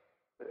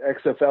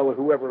 XFL or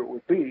whoever it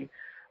would be,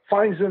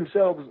 finds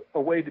themselves a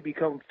way to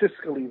become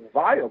fiscally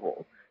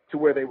viable to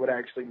where they would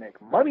actually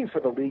make money for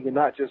the league and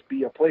not just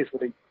be a place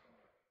where they,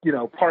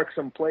 park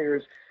some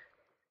players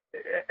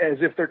as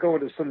if they're going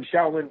to some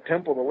Shaolin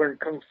temple to learn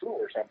Kung Fu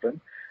or something,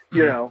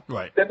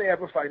 right. Then they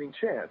have a fighting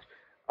chance.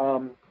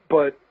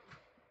 But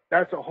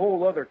that's a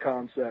whole other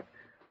concept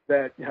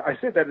that I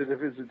said that as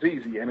if it's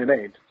easy, and it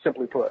ain't,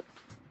 simply put.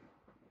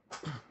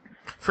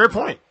 Fair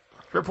point.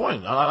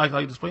 I like how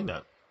you explained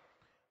that.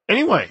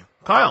 Anyway,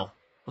 Kyle,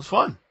 it was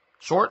fun.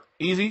 Short,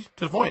 easy,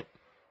 to the point.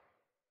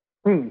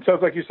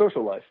 Sounds like your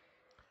social life.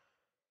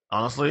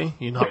 Honestly,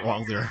 you're not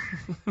wrong there.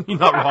 You're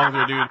not wrong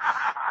there, dude.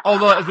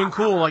 Although it's been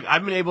cool. Like,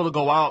 I've been able to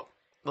go out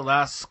the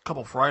last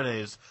couple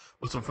Fridays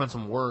with some friends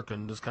from work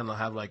and just kind of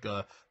have like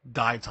a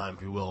die time,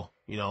 if you will.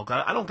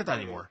 I don't get that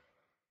anymore.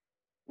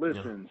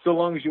 Listen, so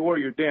long as you wear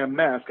your damn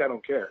mask, I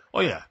don't care.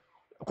 Oh, yeah.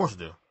 Of course I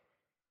do.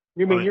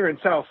 You mean you're in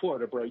South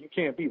Florida, bro? You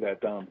can't be that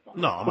dumb.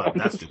 No, I'm not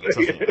that stupid.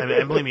 Trust me.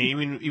 And believe me,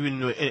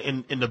 even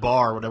in the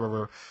bar or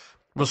whatever,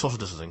 we're social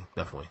distancing,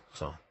 definitely.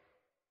 So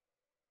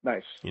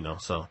nice.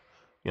 Wear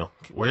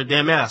your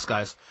damn mask,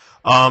 guys.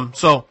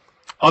 So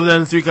other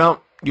than the 3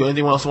 count, you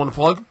anything else you want to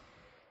plug?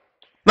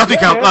 Not 3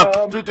 count.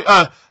 Not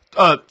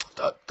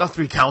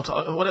 3 count.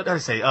 What did I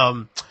say?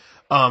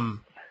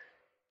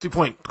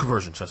 3-point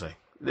conversion, should I say?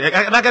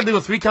 And I got to do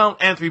a 3 count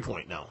and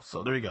 3-point now.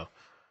 So there you go.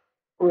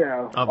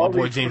 Yeah, my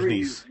boy James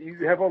Neese.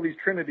 You have all these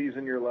trinities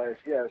in your life,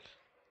 yes.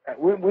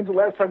 When's the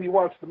last time you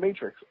watched The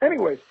Matrix?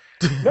 Anyways,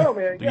 no,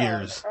 man.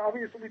 Years.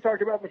 Obviously, we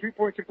talked about the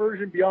 3-point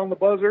conversion, Beyond the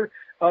Buzzer.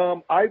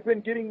 I've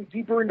been getting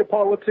deeper into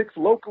politics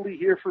locally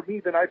here for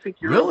me than I think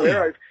you're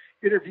aware. I've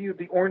interviewed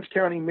the Orange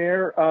County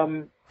Mayor,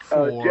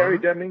 Jerry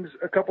Demings,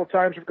 a couple of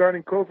times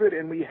regarding COVID,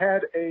 and we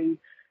had a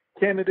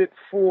candidate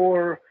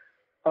for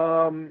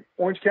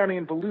Orange County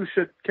and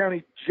Volusia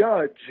County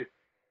Judge,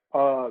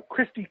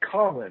 Christy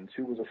Collins,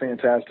 who was a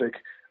fantastic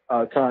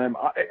time.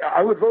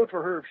 I would vote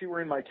for her if she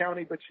were in my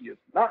county, but she is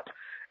not.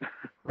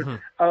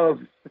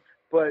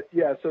 But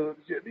yeah, so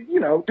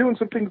doing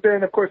some things there,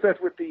 and of course that's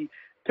with the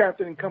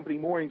Captain and Company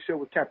Morning Show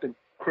with Captain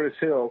Chris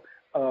Hill,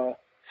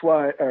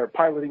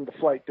 piloting the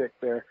flight deck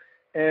there.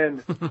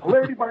 And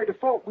hilarity by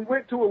default, we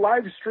went to a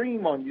live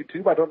stream on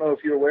YouTube. I don't know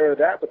if you're aware of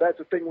that, but that's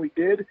a thing we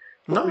did.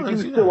 But no, we do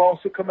still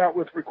also come out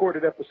with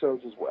recorded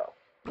episodes as well.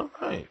 All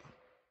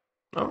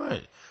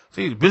right.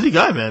 See, busy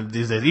guy, man,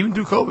 these days. Even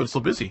through COVID,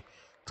 still busy.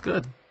 It's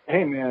good.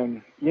 Hey,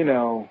 man,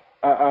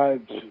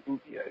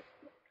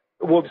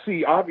 well,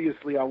 see,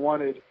 obviously, I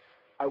wanted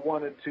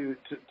to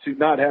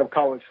not have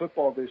college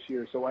football this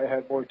year, so I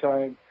had more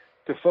time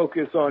to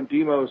focus on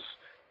Demos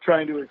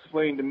trying to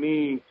explain to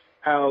me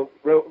how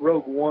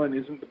Rogue One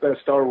isn't the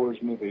best Star Wars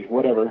movie.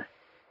 Whatever.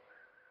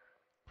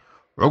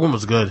 Rogue One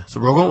was good. So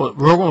Rogue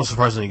One was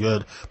surprisingly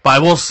good. But I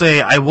will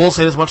say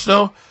this much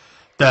though,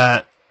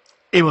 that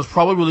it was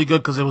probably really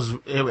good because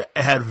it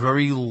had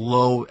very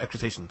low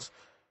expectations.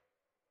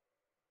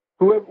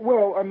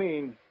 Well, I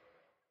mean,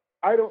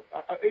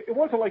 it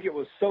wasn't like it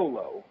was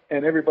Solo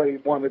and everybody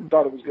thought it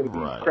was going to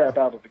be crap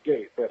out of the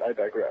gate. But I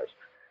digress.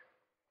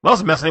 Well,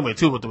 it's a mess anyway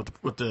too. With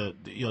the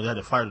they had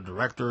to fire the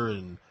director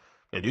and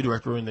a new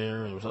director in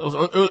there. And it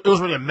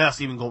was really a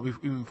mess even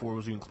before it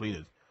was even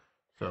completed.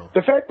 So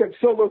the fact that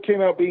Solo came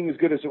out being as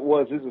good as it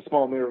was is a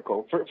small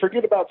miracle.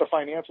 Forget about the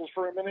financials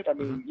for a minute. I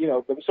mean,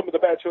 some of the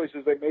bad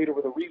choices they made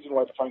were the reason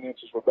why the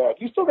finances were bad.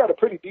 You still got a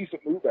pretty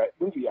decent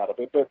movie out of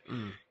it, but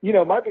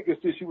my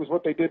biggest issue was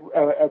what they did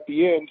at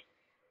the end,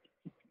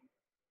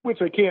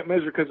 which I can't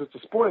measure because it's a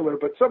spoiler.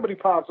 But somebody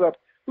pops up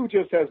who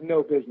just has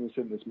no business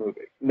in this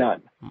movie.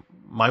 None.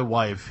 My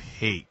wife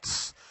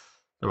hates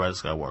The Rise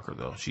of Skywalker,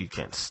 though. She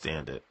can't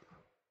stand it.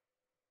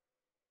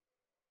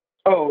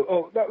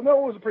 No,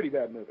 it was a pretty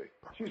bad movie.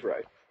 She's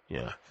right.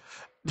 Yeah.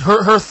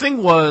 Her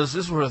thing was,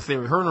 this was her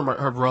theory, her and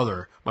her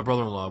brother, my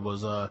brother-in-law,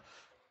 was,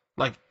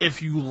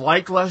 if you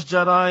liked Last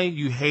Jedi,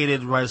 you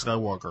hated Rise of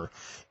Skywalker.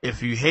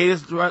 If you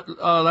hated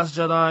Last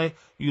Jedi,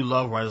 you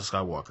love Rise of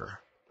Skywalker.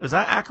 Is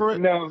that accurate?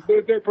 No,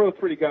 they're both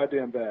pretty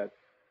goddamn bad.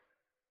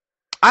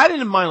 I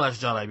didn't mind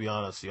Last Jedi, to be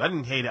honest with you. I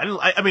didn't hate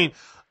it.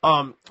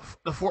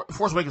 The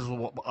Force Awakens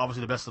was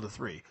obviously the best of the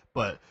three,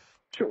 but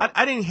sure.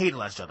 I didn't hate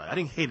Last Jedi. I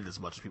didn't hate it as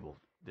much as people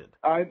did.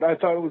 I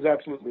thought it was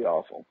absolutely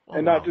awful.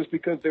 And not just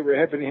because they were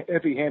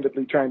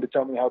heavy-handedly trying to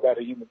tell me how bad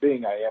a human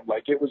being I am.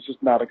 Like, it was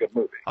just not a good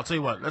movie. I'll tell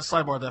you what. Let's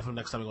sidebar that for the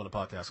next time we go on the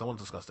podcast. I want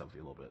to discuss that with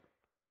you a little bit.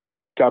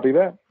 Copy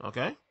that.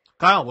 Okay.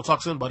 Kyle, we'll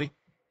talk soon, buddy.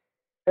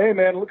 Hey,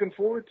 man, looking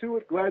forward to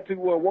it. Glad to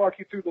walk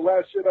you through The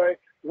Last Jedi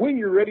when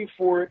you're ready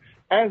for it.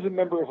 As a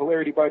member of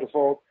Hilarity by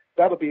Default,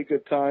 that'll be a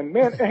good time.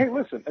 Man, hey,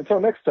 listen, until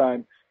next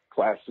time,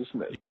 class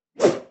dismissed.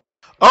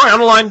 All right, on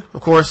the line,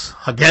 of course,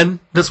 again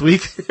this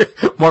week,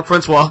 Marc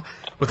Francois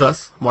with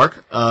us.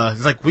 Mark,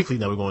 it's like weekly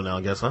now we're going now,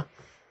 I guess, huh?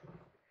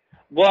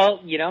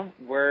 Well,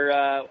 we're,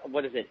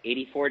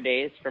 84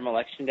 days from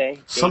Election Day?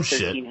 Some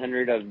day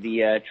 1300 of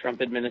the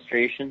Trump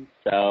administration.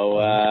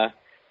 So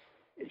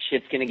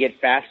shit's going to get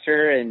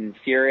faster and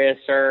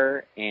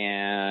furiouser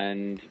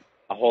and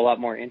a whole lot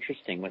more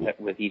interesting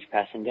with each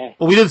passing day.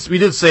 Well, we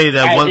did say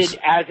that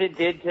as it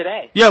did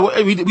today. Yeah,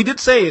 we did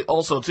say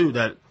also, too,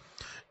 that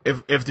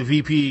if the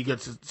VP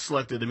gets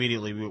selected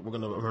immediately, we're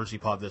going to emergency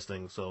pod this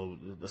thing. So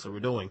that's what we're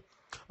doing.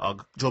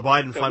 Joe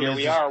Biden. So here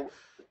we are.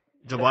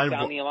 Joe Biden.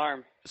 Sound the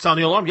alarm. Sound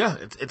the alarm. Yeah,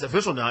 it's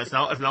official now. It's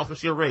now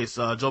officially a race.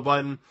 Joe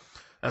Biden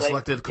has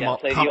selected.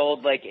 Play the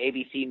old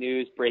ABC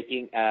News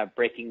breaking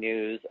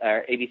news,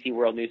 ABC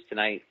World News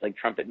Tonight, like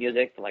trumpet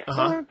music, like.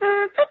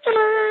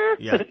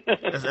 Yeah,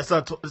 that's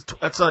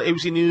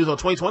ABC News on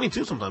 2020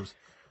 too. Sometimes.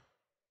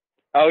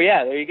 Oh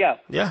yeah, there you go.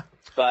 Yeah.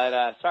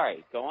 But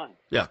sorry, go on.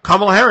 Yeah,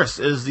 Kamala Harris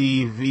is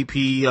the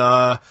VP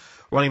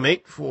running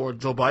mate for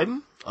Joe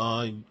Biden.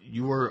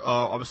 You were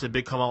obviously a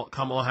big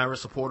Kamala Harris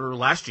supporter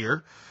last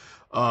year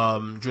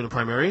during the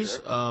primaries,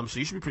 so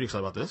you should be pretty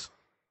excited about this.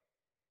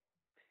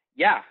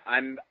 Yeah,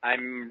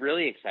 I'm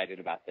really excited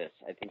about this.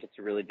 I think it's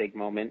a really big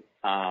moment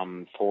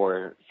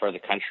for the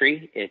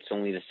country. It's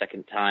only the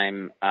second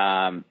time,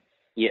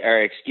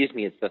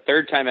 it's the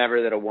third time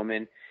ever that a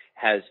woman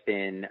has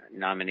been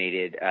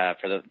nominated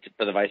for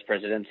the vice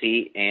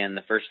presidency, and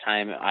the first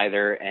time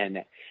either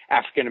an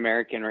African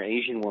American or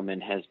Asian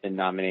woman has been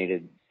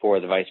nominated for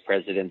the vice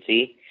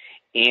presidency.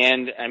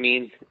 And I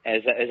mean,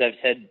 as I've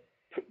said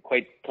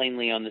quite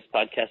plainly on this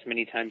podcast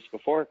many times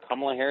before,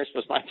 Kamala Harris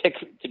was my pick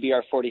to be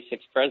our 46th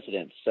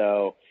president.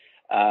 So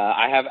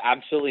I have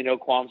absolutely no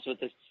qualms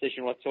with this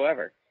decision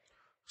whatsoever.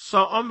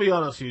 So I'm gonna be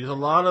honest with you. There's a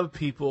lot of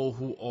people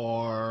who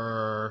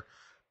are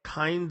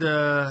kind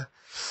of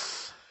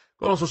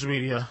going on social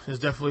media. There's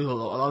definitely a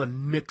lot of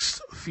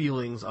mixed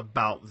feelings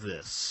about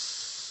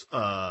this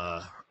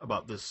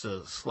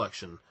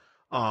selection.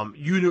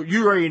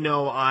 You already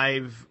know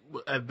I've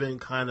been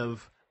kind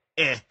of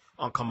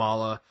on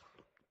Kamala,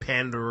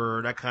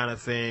 panderer, that kind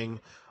of thing.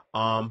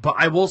 But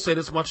I will say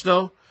this much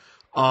though.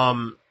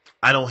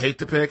 I don't hate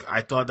the pick.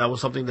 I thought that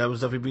was something that was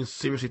definitely being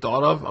seriously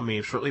thought of. I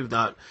mean, certainly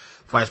not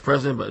vice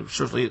president, but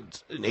certainly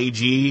an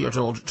AG or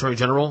attorney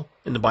general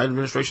in the Biden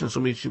administration,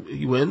 assuming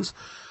he wins.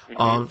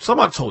 Mm-hmm. So I'm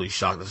not totally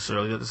shocked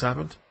necessarily that this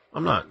happened.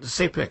 I'm not. It's the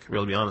same pick,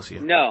 really, to be honest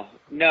with you. No.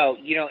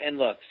 And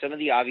look, some of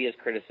the obvious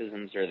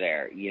criticisms are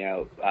there.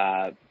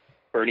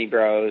 Bernie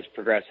bros,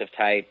 progressive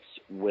types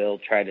will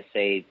try to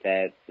say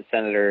that the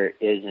senator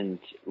isn't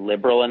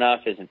liberal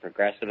enough, isn't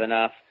progressive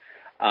enough.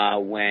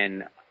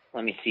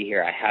 Let me see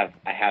here. I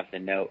have the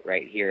note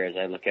right here as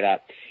I look it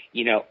up.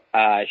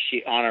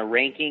 She on a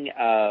ranking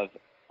of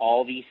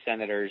all these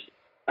senators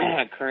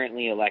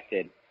currently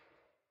elected,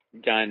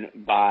 done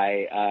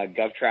by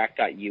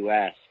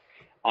govtrack.us,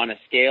 on a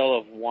scale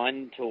of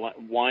 1 to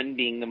 1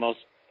 being the most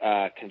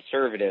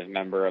conservative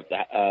member of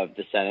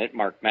the Senate,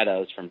 Mark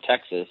Meadows from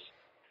Texas,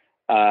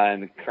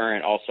 and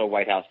current also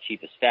White House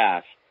Chief of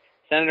Staff,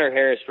 Senator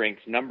Harris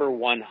ranks number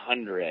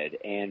 100,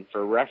 and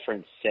for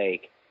reference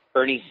sake,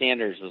 Bernie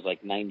Sanders was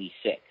like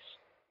 96.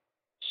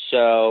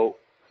 So,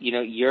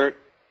 you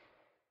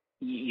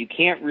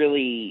can't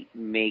really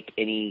make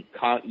any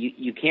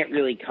you can't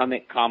really come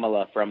at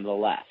Kamala from the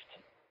left.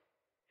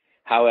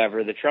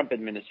 However, the Trump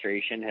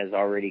administration has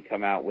already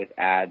come out with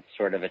ads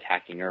sort of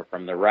attacking her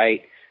from the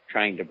right,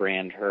 trying to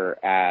brand her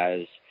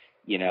as,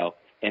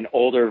 an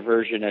older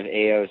version of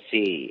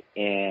AOC,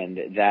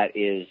 and that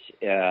is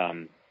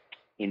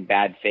in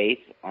bad faith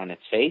on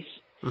its face.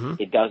 Mm-hmm.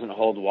 It doesn't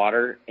hold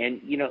water.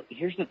 And,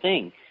 here's the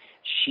thing.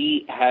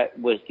 She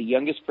was the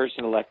youngest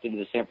person elected to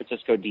the San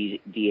Francisco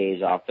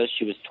DA's office.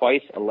 She was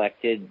twice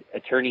elected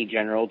Attorney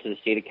General to the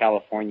state of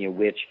California,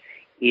 which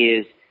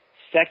is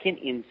second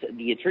in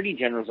the Attorney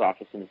General's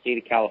office in the state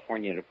of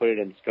California, to put it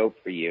in scope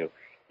for you,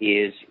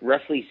 is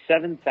roughly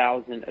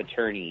 7,000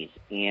 attorneys.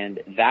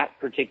 And that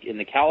in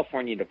the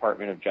California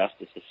Department of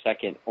Justice is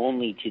second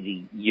only to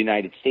the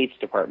United States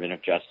Department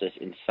of Justice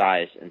in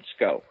size and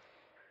scope.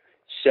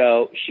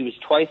 So she was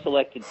twice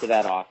elected to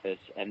that office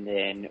and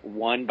then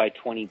won by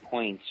 20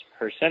 points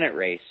her Senate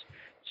race.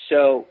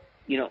 So,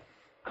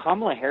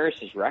 Kamala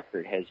Harris's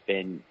record has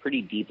been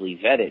pretty deeply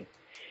vetted.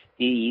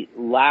 The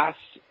last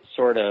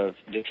sort of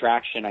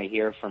detraction I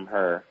hear from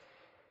her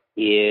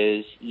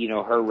is,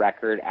 her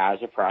record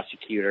as a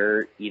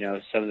prosecutor.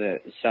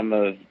 Some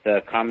of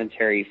the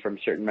commentary from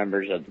certain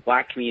members of the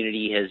black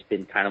community has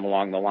been kind of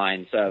along the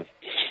lines of,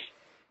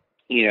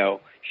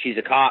 she's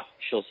a cop,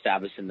 she'll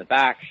stab us in the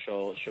back,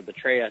 she'll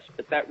betray us,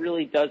 but that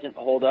really doesn't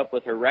hold up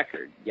with her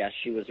record. Yes,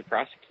 she was a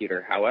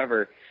prosecutor.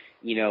 However,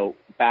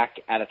 back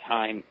at a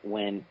time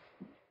when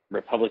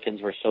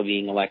Republicans were still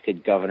being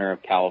elected governor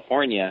of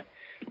California,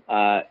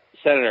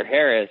 Senator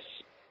Harris,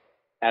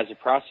 as a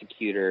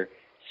prosecutor,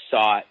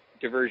 sought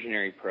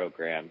diversionary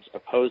programs,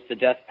 opposed the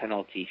death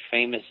penalty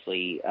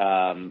famously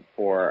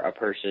for a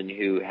person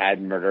who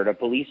had murdered a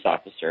police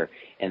officer,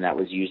 and that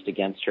was used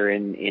against her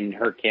in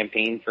her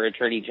campaign for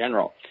Attorney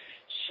General.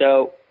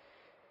 So,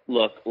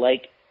 look,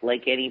 like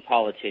any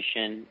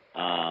politician,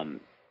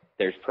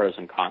 there's pros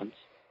and cons.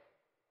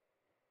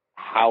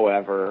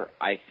 However,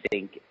 I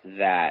think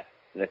that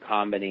the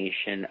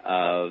combination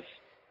of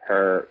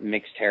her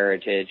mixed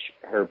heritage,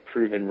 her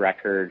proven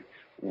record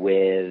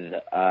with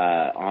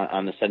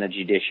on the Senate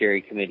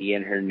Judiciary Committee,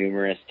 and her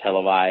numerous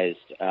televised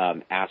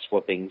ass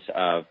whoopings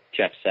of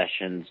Jeff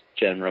Sessions,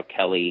 General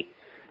Kelly,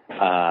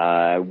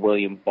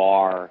 William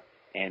Barr,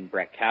 and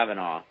Brett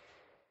Kavanaugh,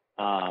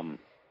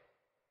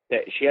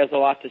 that she has a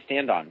lot to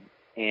stand on.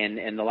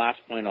 And the last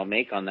point I'll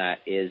make on that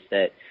is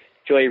that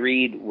Joy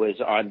Reid was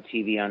on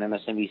TV on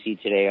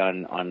MSNBC today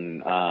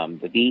on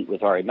The Beat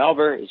with Ari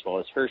Melber, as well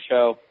as her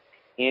show.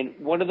 And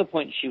one of the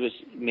points she was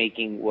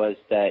making was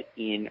that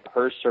in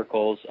her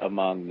circles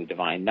among the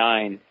Divine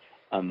Nine,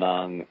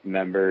 among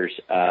members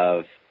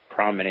of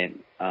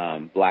prominent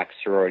black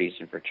sororities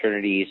and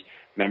fraternities,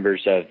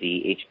 members of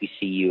the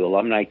HBCU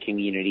alumni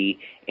community,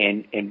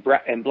 and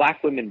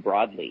black women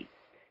broadly,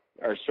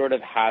 are sort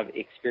of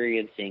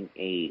experiencing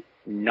a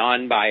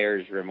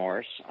non-buyer's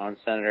remorse on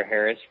Senator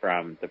Harris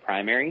from the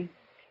primary,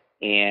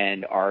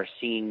 and are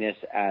seeing this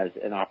as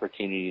an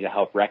opportunity to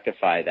help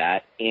rectify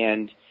that.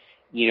 And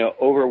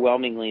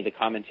overwhelmingly, the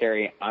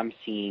commentary I'm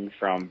seeing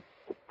from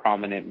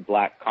prominent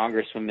black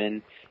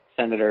congresswomen,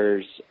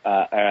 senators,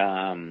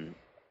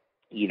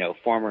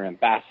 former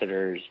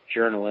ambassadors,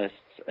 journalists,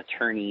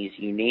 attorneys,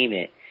 you name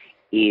it,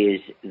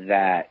 is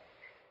that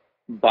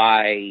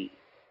by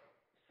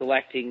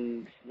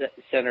selecting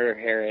Senator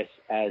Harris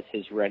as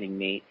his running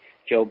mate,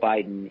 Joe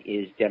Biden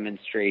is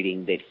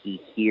demonstrating that he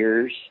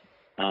hears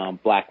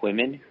black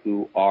women,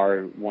 who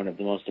are one of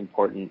the most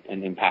important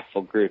and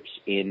impactful groups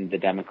in the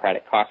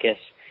Democratic caucus,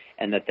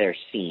 and that they're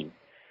seen,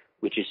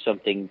 which is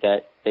something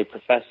that they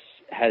profess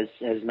has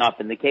not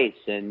been the case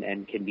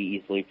and can be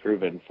easily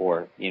proven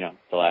for, the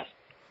last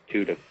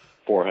 200 to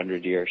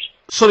 400 years.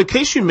 So the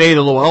case you made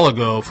a little while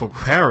ago for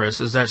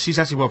Harris is that she's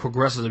actually more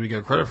progressive than we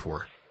get credit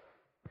for.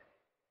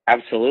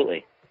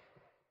 Absolutely.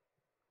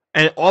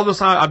 And all this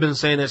time I've been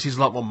saying that she's a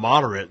lot more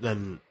moderate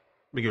than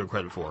we give her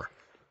credit for.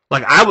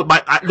 Like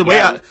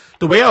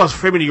the way I was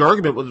framing the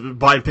argument with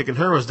Biden picking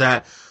her was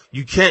that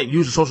you can't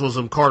use the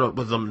socialism card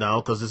with them now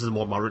because this is a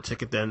more moderate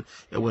ticket than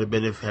it would have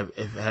been if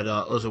had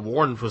Elizabeth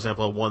Warren, for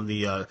example, won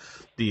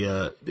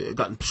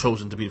gotten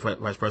chosen to be the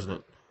vice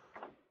president.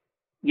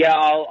 Yeah,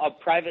 I'll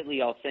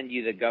privately send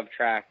you the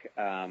GovTrack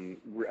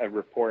a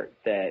report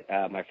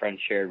that my friend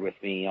shared with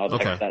me. I'll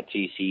text that to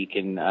you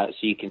so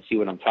you can see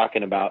what I'm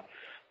talking about.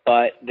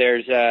 But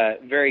there's a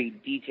very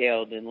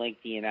detailed and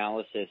lengthy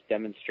analysis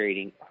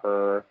demonstrating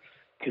her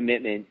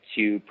commitment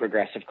to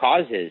progressive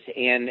causes,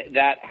 and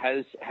that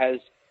has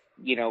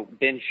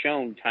been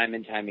shown time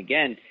and time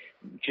again,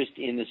 just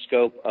in the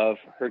scope of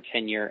her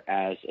tenure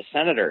as a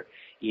senator.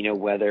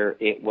 Whether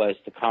it was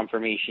the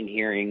confirmation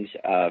hearings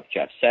of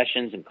Jeff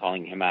Sessions and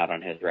calling him out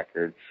on his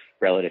record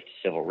relative to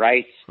civil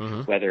rights,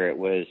 whether it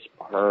was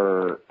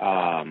her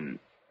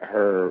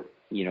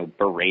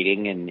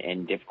berating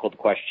and difficult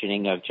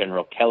questioning of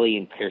General Kelly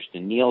and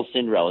Kirstjen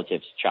Nielsen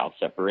relative to child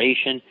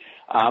separation.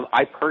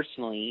 I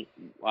personally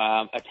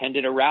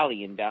attended a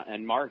rally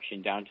and march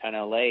in downtown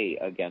LA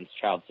against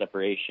child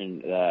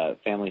separation,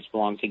 Families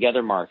Belong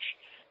Together march,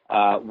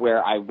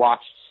 where I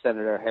watched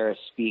Senator Harris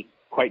speak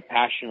quite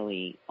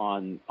passionately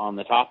on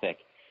the topic.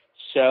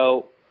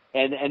 So,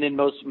 and then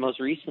most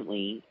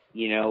recently,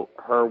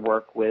 her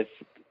work with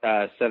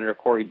Senator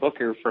Cory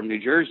Booker from New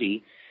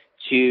Jersey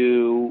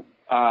to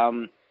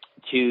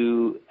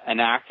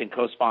enact and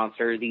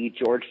co-sponsor the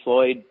George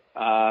Floyd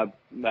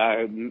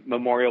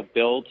memorial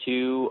bill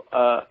to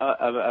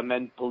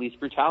amend police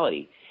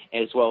brutality,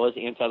 as well as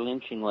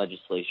anti-lynching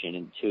legislation,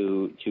 and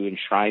to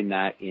enshrine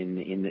that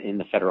in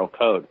the federal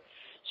code.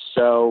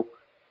 So,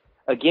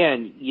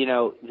 again,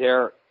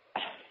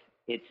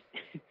 it's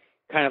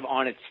kind of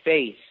on its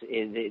face.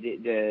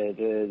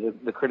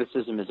 The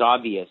criticism is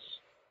obvious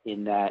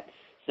in that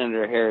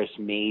Senator Harris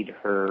made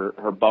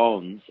her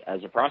bones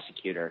as a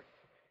prosecutor.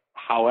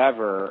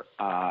 However,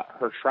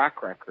 her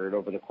track record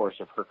over the course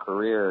of her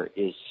career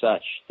is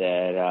such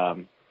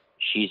that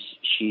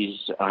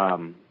she's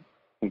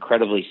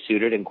incredibly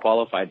suited and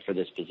qualified for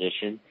this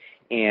position.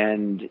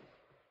 And,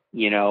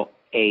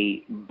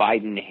 a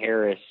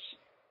Biden-Harris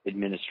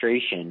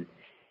administration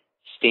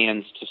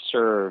stands to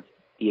serve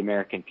the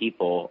American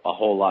people a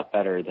whole lot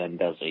better than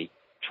does a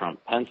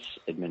Trump-Pence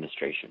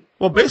administration.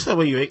 Well, based on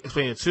what you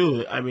explain it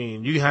too, I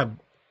mean, you have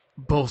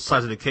both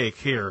sides of the cake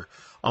here.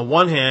 On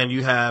one hand,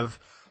 you have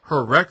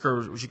her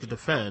record, which you could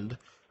defend,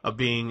 of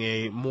being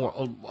a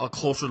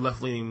closer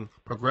left-leaning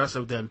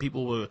progressive than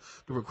people would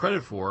give her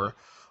credit for.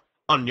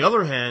 On the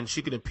other hand,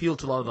 she could appeal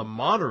to a lot of the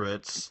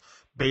moderates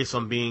based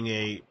on being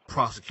a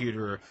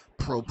prosecutor,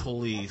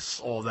 pro-police,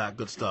 all that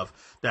good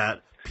stuff,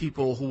 that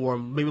people who are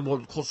maybe more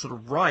closer to the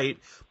right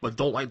but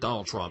don't like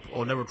Donald Trump,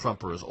 or never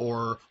Trumpers,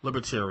 or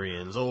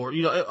libertarians, or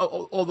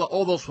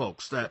all those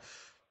folks that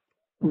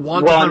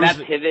want. Well, and that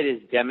pivot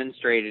is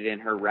demonstrated in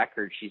her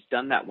record. She's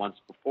done that once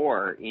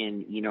before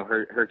in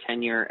her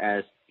tenure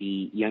as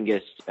the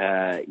youngest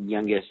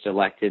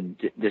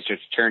elected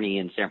district attorney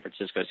in San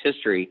Francisco's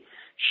history.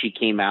 She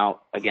came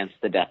out against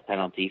the death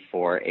penalty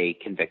for a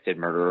convicted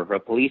murder of a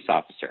police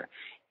officer,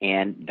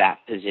 and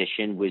that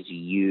position was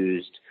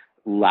used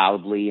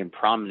loudly and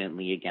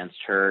prominently against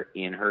her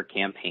in her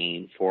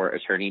campaign for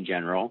Attorney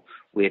General,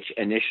 which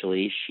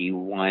initially she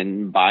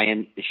won by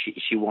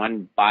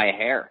a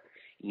hair.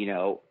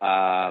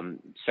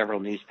 Several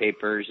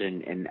newspapers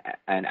and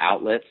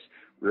outlets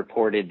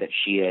reported that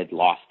she had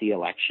lost the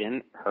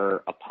election.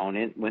 Her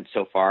opponent went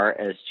so far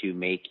as to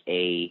make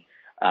a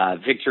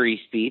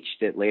victory speech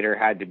that later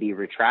had to be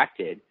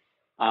retracted.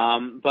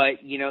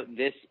 But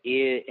this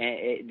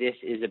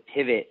is a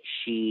pivot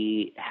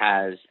she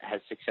has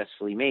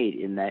successfully made,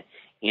 in that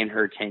in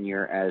her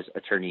tenure as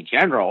Attorney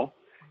General,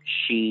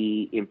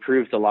 she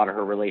improved a lot of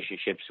her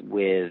relationships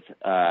with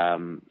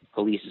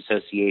police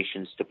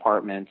associations,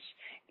 departments,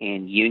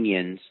 and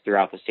unions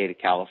throughout the state of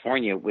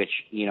California,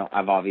 which,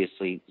 I've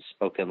obviously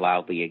spoken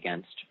loudly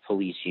against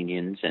police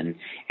unions and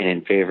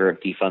in favor of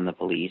defund the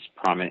police.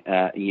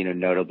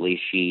 Notably,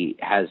 she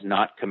has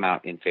not come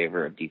out in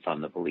favor of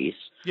defund the police.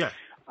 Yeah.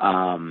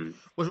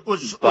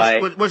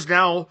 Which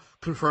now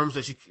confirms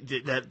that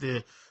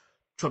the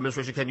Trump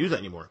administration can't use that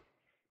anymore.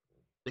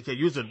 They can't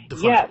use it.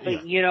 Yeah,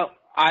 but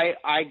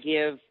I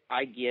give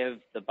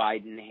the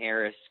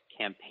Biden-Harris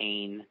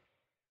campaign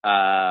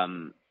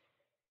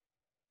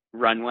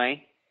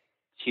runway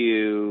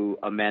to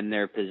amend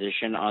their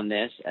position on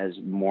this as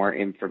more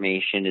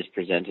information is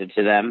presented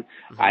to them.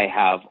 Mm-hmm. I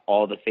have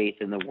all the faith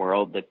in the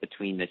world that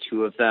between the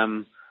two of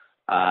them,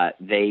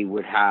 they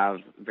would have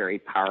very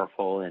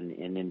powerful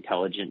and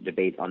intelligent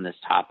debate on this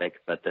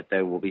topic, but that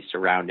they will be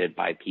surrounded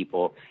by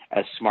people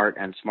as smart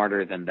and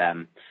smarter than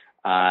them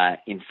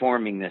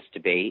informing this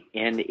debate.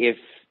 And if,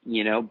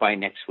 by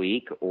next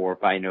week or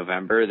by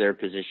November, their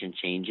position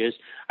changes,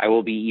 I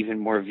will be even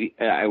more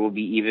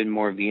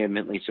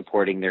vehemently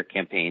supporting their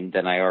campaign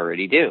than I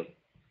already do.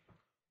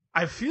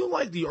 I feel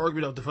like the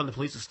argument of defund the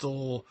police is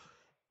still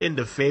in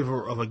the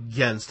favor of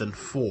against than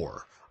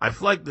for. I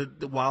feel like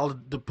while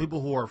the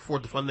people who are for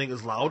defunding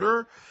is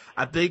louder,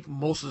 I think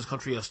most of this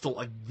country is still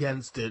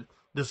against it,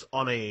 just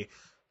on a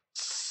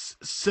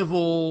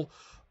civil,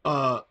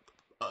 kind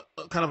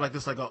of like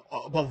this, like a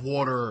above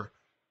water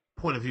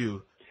point of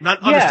view,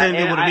 not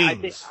understanding what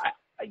it means.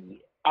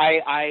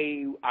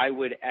 I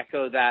would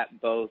echo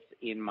that both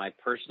in my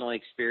personal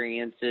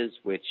experiences,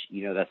 which,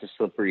 that's a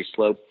slippery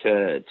slope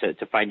to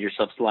find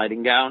yourself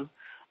sliding down.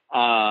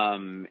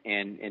 And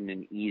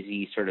an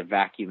easy sort of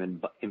vacuum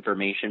and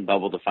information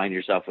bubble to find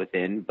yourself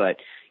within. But,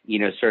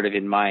 sort of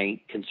in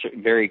my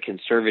very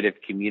conservative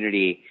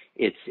community,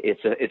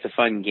 it's a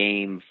fun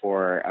game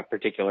for a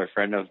particular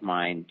friend of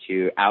mine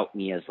to out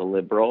me as a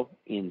liberal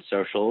in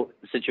social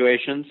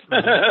situations,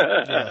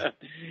 Yeah.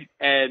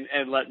 and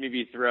let me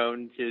be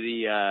thrown to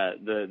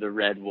the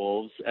red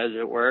wolves, as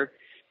it were.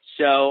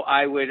 So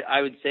I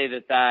would say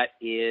that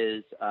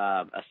is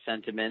a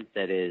sentiment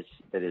that is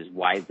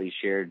widely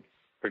shared,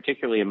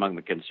 particularly among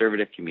the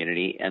conservative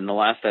community. And the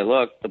last I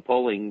looked,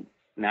 the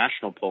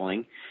national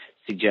polling,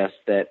 suggests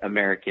that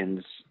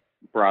Americans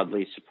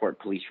broadly support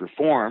police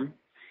reform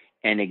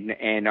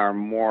and are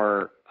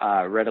more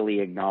readily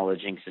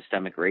acknowledging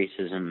systemic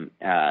racism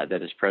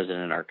that is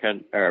present in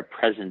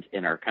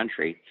our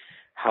country.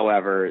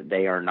 However,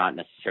 they are not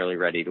necessarily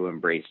ready to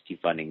embrace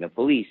defunding the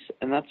police,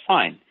 and that's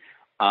fine.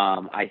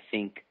 I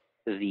think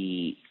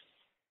the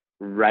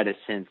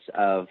reticence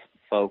of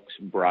folks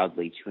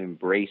broadly to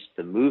embrace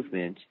the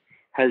movement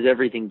has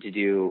everything to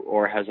do,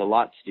 or has a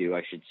lot to do,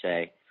 I should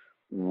say,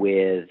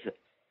 with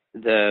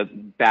the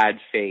bad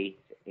faith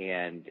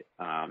and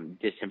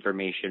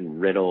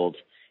disinformation-riddled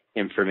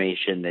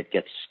information that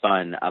gets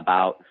spun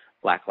about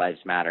Black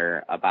Lives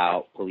Matter,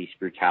 about police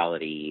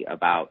brutality,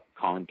 about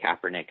Colin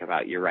Kaepernick,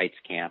 about Your Rights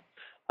Camp,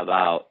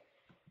 about,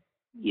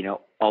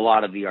 a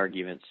lot of the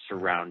arguments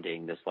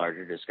surrounding this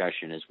larger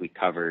discussion, as we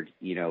covered,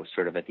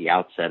 sort of at the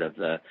outset of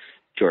the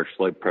George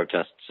Floyd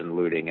protests and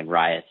looting and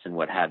riots and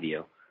what have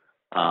you.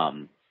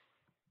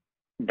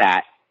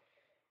 That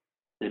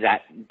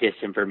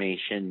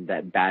disinformation,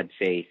 that bad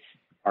faith,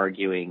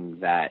 arguing,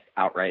 that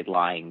outright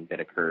lying that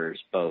occurs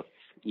both,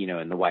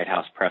 in the White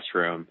House press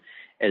room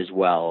as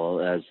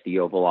well as the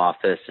Oval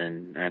Office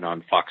and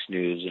on Fox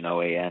News and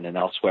OAN and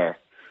elsewhere,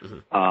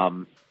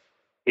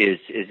 is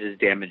as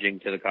damaging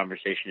to the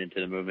conversation and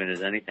to the movement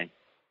as anything.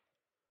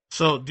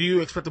 So do you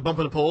expect a bump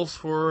in the polls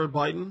for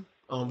Biden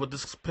with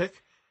this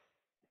pick?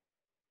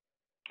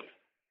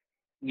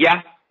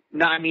 Yeah.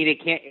 No, I mean,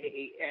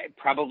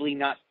 probably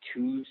not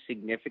too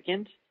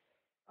significant.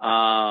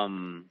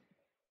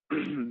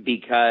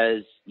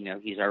 Because,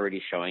 he's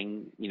already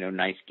showing,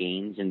 nice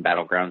gains in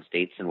battleground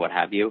states and what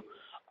have you.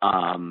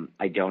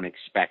 I don't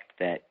expect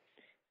that,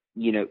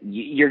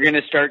 you're going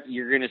to start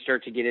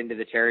to get into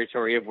the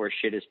territory of where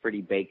shit is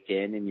pretty baked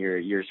in, and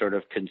you're sort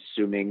of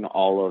consuming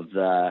all of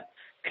the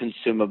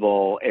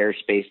consumable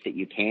airspace that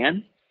you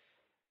can.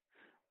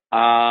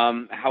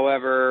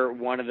 However,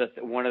 one of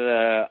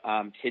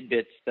the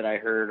tidbits that I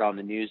heard on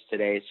the news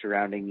today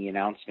surrounding the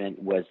announcement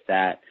was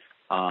that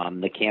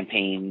the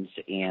campaigns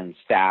and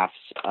staffs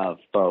of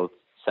both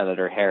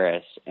Senator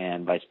Harris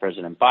and Vice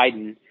President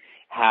Biden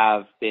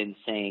have been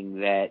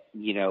saying that,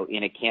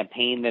 in a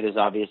campaign that is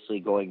obviously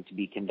going to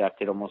be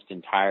conducted almost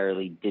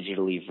entirely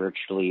digitally,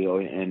 virtually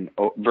and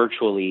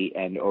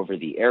over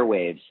the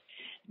airwaves,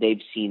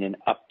 they've seen an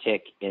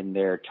uptick in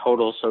their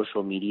total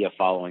social media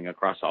following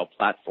across all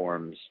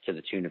platforms to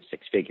the tune of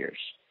 6 figures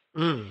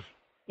in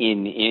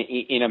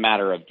a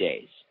matter of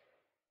days.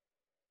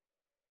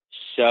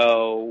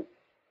 So,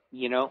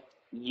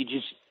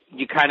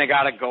 you kind of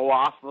got to go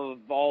off of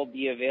all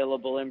the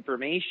available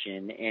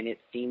information. And it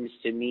seems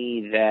to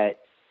me that,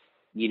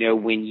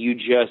 when you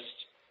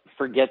just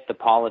forget the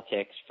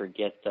politics,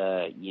 forget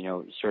the,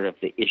 sort of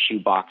the issue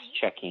box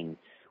checking,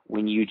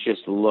 when you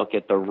just look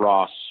at the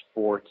raw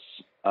sports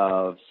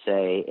of,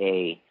 say,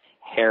 a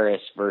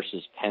Harris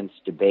versus Pence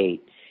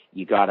debate,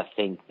 you got to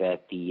think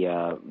that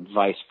the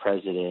vice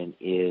president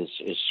is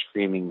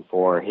screaming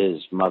for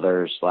his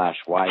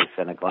mother/wife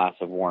and a glass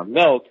of warm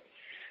milk,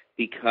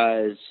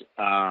 because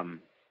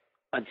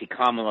Auntie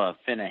Kamala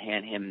finna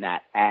hand him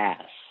that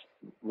ass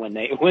when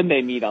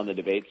they meet on the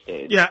debate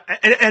stage. Yeah,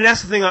 and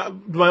that's the thing.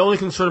 My only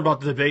concern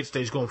about the debate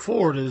stage going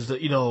forward is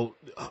that because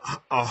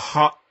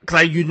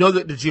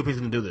that the GOP is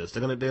going to do this.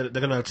 They're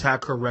going to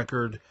attack her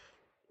record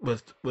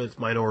with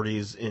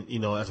minorities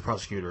in as a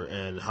prosecutor,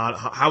 and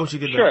how would she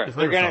get sure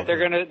that?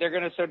 They're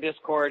gonna sow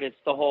discord. It's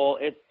the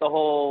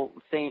whole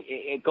thing.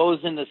 It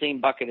goes in the same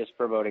bucket as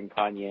promoting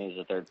Kanye as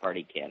a third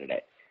party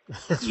candidate.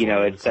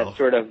 It's that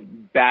sort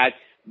of bad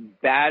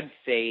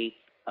faith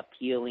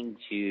appealing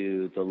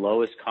to the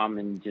lowest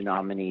common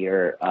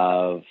denominator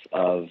of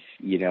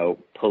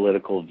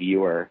political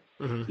viewer.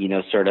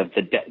 Sort of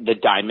the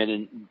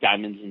diamonds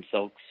and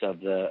silks of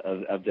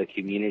the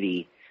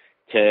community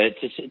to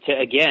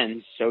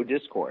again sow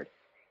discord.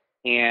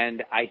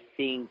 And I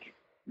think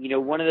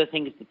one of the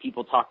things that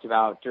people talked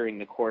about during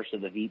the course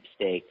of the Veep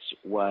stakes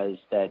was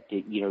that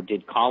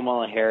did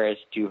Kamala Harris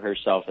do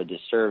herself a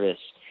disservice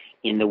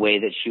in the way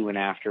that she went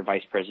after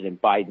Vice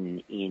President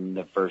Biden in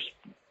the first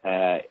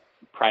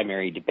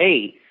primary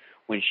debate,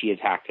 when she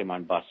attacked him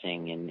on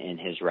busing and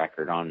his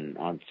record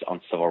on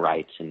civil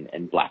rights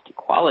and black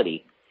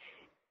equality.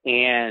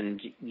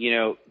 And,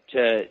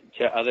 to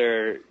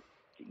other,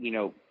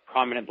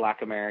 prominent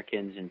Black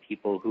Americans and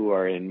people who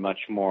are in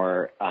much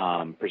more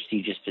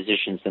prestigious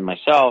positions than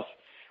myself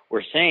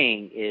were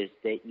saying is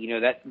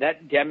that,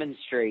 that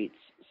demonstrates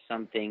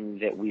something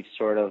that we've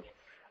sort of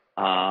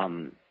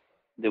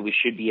that we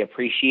should be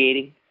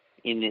appreciating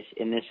in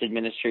this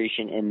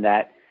administration, in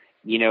that,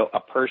 a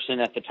person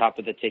at the top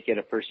of the ticket,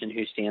 a person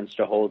who stands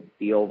to hold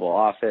the Oval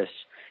Office,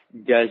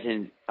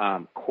 doesn't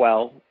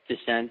quell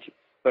dissent,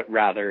 but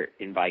rather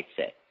invites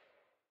it.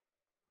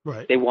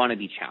 Right. They want to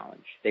be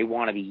challenged. They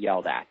want to be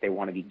yelled at. They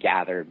want to be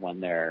gathered when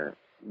their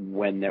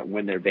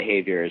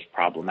behavior is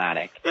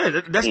problematic.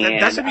 Yeah,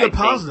 that should be a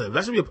positive.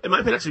 That should be, in my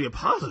opinion, that should be a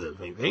positive.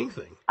 If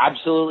anything.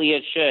 Absolutely,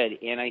 it should.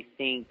 And I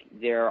think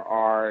there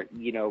are,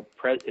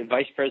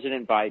 Vice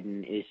President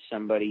Biden is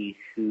somebody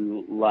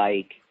who,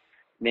 like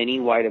many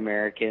white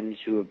Americans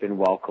who have been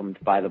welcomed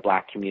by the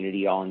black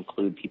community, I'll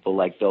include people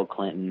like Bill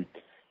Clinton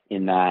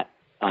in that.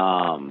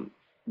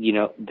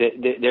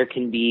 There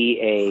can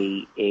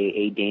be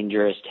a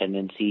dangerous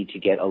tendency to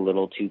get a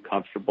little too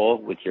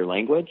comfortable with your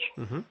language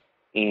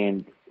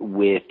and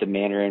with the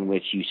manner in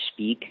which you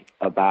speak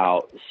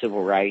about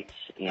civil rights.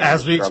 And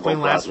as we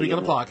explained last week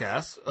on the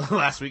podcast,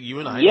 last week you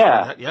and I.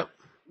 Yeah. Yep.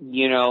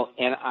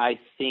 And I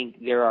think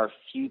there are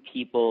few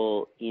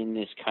people in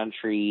this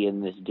country,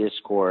 in this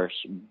discourse,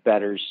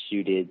 better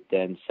suited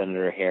than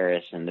Senator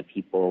Harris and the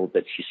people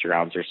that she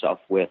surrounds herself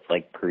with,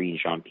 like Karine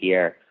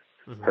Jean-Pierre,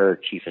 her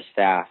chief of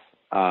staff,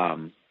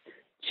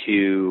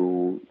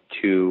 to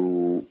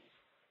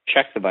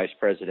check the vice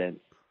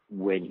president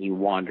when he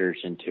wanders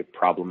into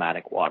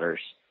problematic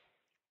waters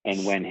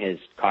and when his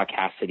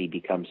caucasity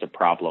becomes a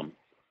problem.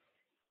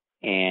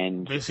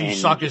 And basically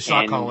shock his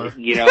shot caller.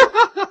 Yeah,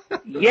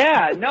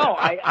 no,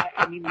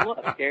 I mean, look,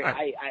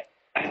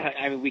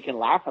 I mean, we can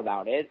laugh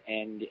about it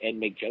and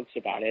make jokes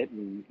about it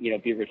and,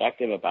 be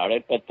reductive about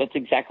it, but that's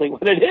exactly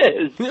what it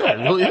is. Yeah,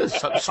 it really is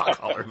shock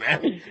collar,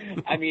 man.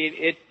 I mean,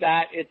 it's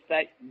that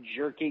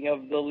jerking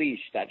of the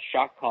leash, that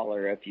shock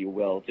collar, if you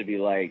will, to be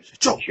like,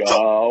 Joe, get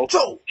over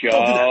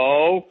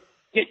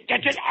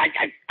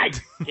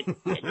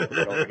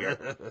here.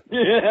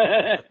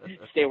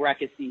 Stay where I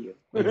can see you.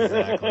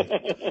 Exactly.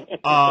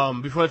 Before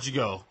I let you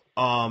go,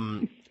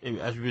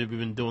 as we've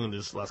been doing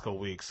this last couple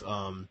of weeks,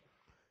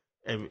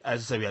 and as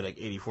I said, we had like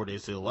 84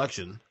 days to the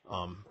election.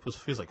 It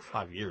feels like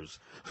 5 years.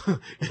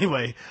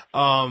 Anyway,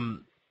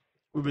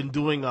 we've been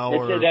doing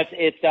our.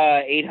 It's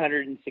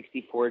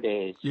 864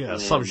 days. Yeah,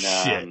 some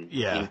shit.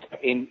 Yeah.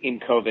 In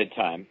COVID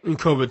time. In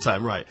COVID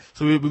time, right?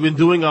 So we've been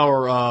doing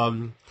our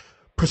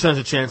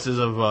percentage of chances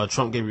of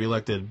Trump getting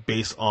reelected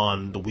based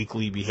on the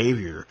weekly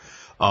behavior.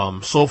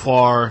 So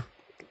far,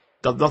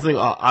 nothing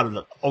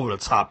over the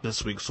top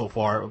this week so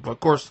far. But of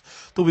course,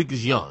 the week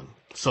is young.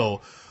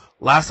 So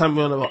last time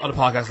we were on the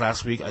podcast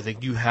last week, I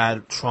think you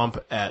had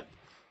Trump at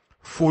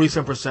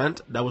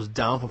 47%. That was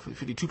down from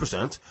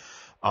 52%.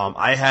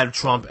 I had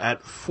Trump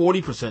at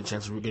 40%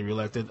 chance of getting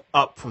reelected,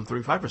 up from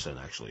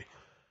 35% actually.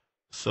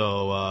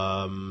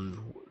 So,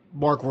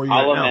 Mark, where are you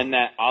at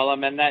now? I'll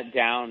amend that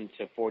down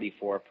to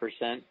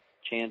 44%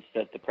 chance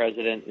that the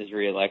president is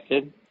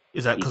reelected.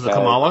 Is that because of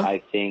Kamala?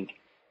 I think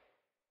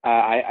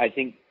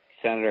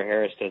Senator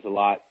Harris does a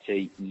lot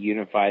to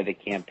unify the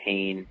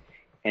campaign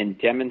and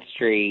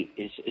demonstrate,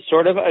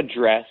 sort of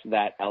address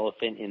that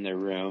elephant in the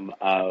room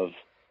of,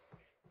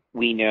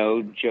 we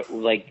know,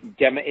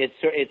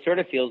 it sort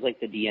of feels like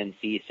the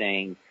DNC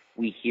saying,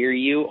 we hear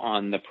you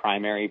on the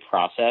primary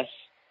process,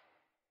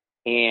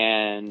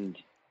 and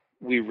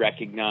we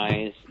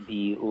recognize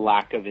the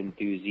lack of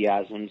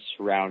enthusiasm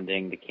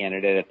surrounding the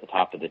candidate at the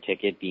top of the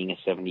ticket being a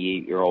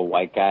 78-year-old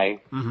white guy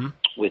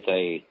with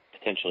a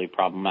potentially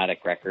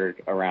problematic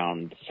record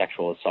around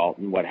sexual assault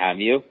and what have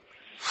you.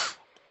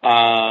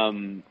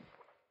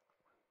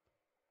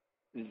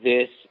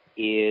 This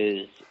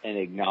is an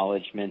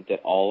acknowledgement that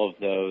all of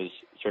those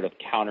sort of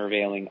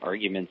countervailing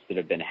arguments that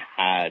have been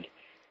had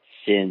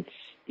since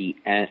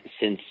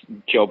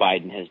Joe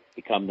Biden has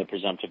become the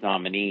presumptive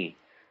nominee,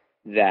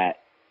 that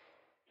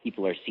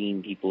people are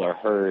seen, people are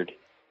heard,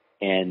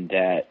 and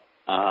that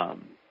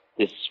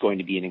this is going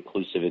to be an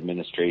inclusive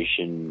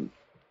administration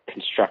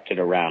constructed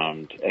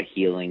around a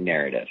healing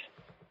narrative.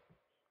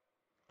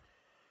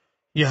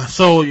 Yeah,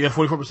 so you have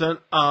 44%.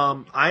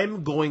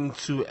 I'm going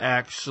to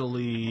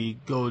actually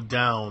go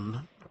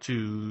down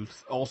to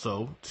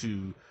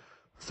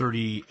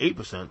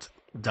 38%,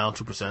 down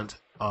 2%.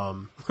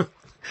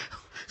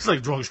 It's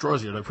like drawing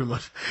straws here, pretty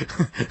much.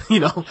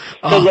 So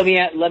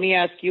let me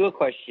ask you a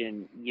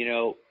question.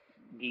 Do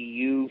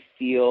you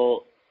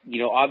feel,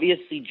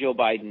 obviously Joe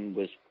Biden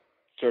was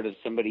sort of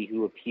somebody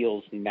who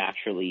appeals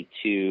naturally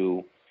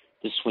to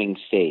the swing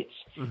states.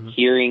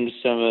 Hearing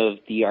some of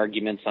the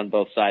arguments on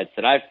both sides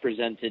that I've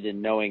presented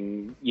and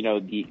knowing,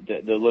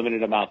 the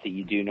limited amount that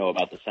you do know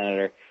about the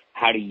senator,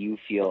 how do you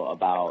feel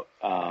about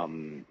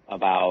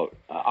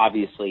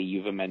obviously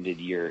you've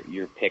amended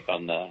your pick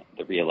on the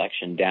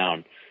re-election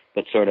down,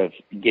 but sort of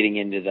getting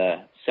into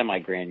the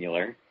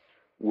semi-granular,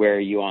 where are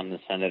you on the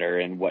senator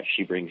and what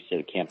she brings to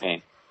the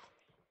campaign?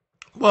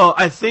 Well,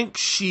 I think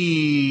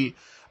she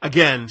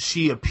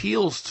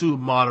appeals to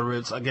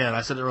moderates. Again,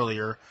 I said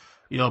earlier,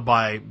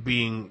 by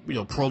being,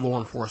 pro law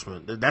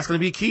enforcement. That's going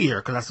to be key here,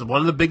 because that's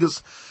one of the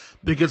biggest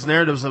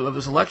narratives of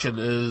this election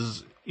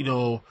is,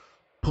 the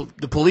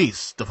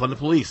police, defund the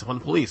police.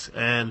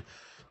 And,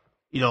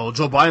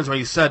 Joe Biden's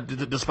already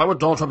said, despite what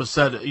Donald Trump has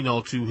said,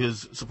 to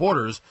his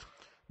supporters,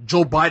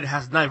 Joe Biden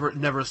has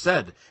never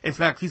said. In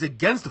fact, he's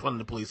against defunding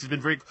the police. He's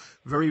been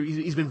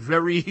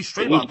very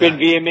straight about that.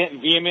 He's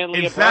been vehemently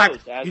in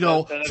opposed. fact,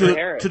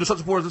 to the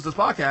supporters of this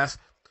podcast,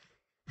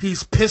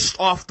 he's pissed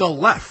off the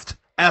left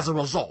as a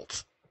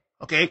result.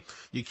 Okay?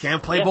 You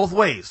can't play both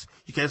ways.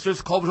 You can't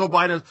just call Joe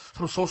Biden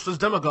some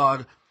socialist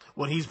demagogue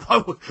when he's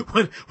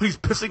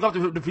pissing off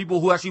the people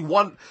who actually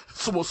want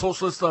some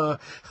socialist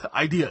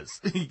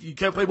ideas. You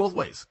can't play both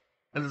ways.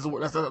 And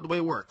that's not the way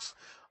it works.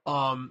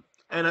 And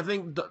I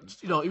think,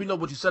 even though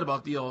what you said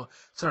about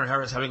Senator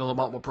Harris having a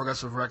lot more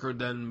progressive record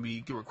than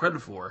we give her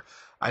credit for,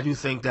 I do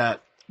think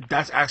that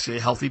that's actually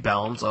a healthy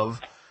balance of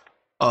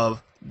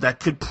that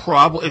could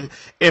probably,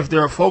 if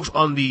there are folks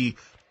on the,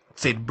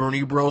 say,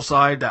 Bernie bro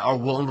side that are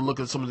willing to look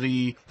at some of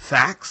the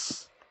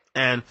facts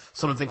and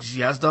some of the things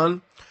she has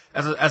done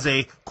as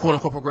a quote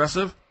unquote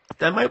progressive,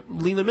 that might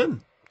lean them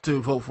in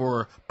to vote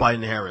for Biden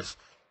and Harris.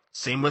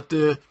 Same with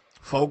the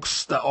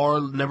folks that are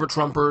never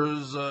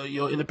Trumpers,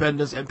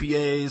 independents,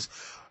 MPAs,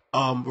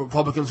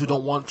 Republicans who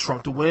don't want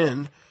Trump to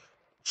win.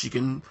 She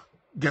can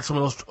get some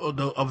of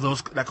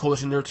those that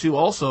coalition there too,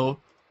 also,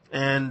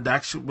 and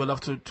that should be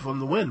enough for them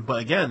to win.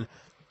 But again,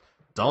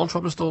 Donald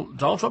Trump is still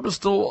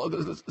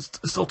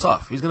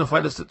tough. He's going to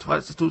fight us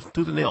tooth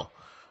and nail.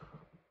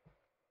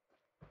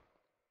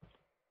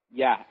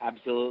 Yeah,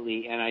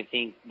 absolutely, and I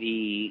think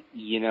we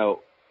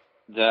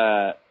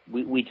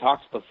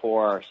talked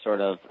before sort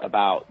of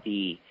about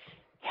the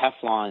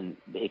Teflon,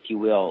 if you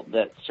will,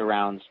 that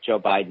surrounds Joe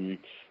Biden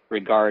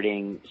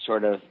regarding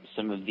sort of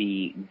some of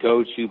the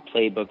go-to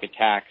playbook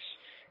attacks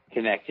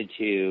connected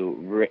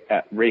to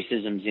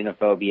racism,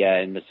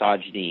 xenophobia, and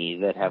misogyny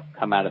that have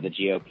come out of the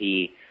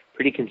GOP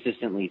pretty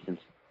consistently since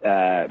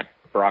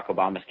Barack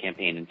Obama's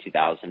campaign in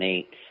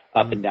 2008,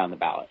 up and down the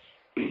ballot.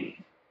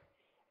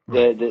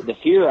 The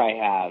fear I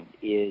have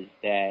is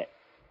that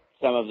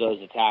some of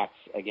those attacks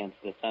against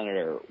the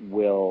senator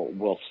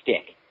will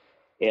stick,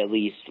 at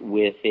least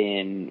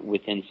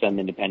within some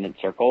independent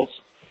circles.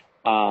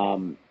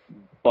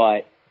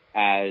 But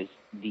as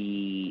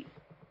the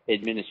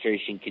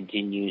administration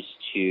continues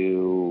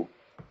to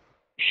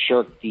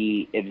shirk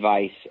the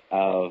advice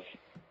of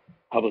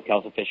public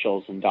health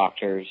officials and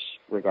doctors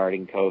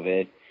regarding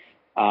COVID,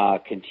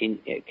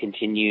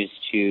 continues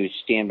to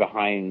stand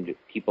behind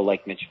people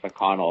like Mitch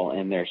McConnell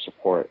and their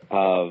support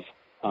of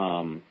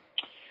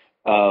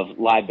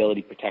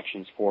liability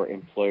protections for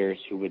employers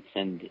who would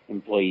send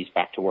employees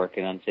back to work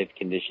in unsafe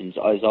conditions,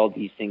 as all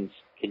these things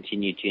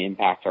continue to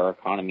impact our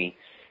economy.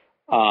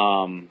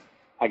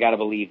 I got to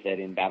believe that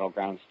in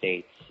battleground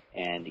states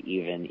and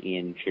even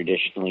in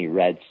traditionally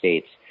red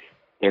states,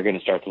 they're going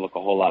to start to look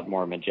a whole lot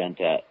more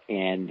magenta,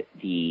 and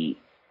the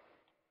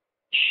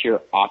sheer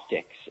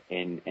optics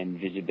and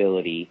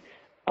visibility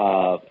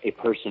of a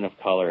person of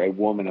color, a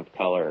woman of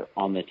color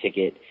on the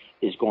ticket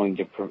is going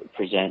to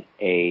present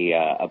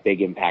a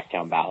big impact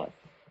down ballot.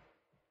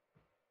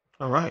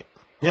 All right.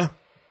 Yeah.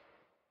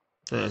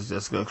 That's a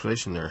good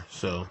explanation there.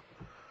 So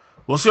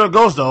we'll see how it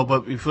goes, though.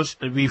 But we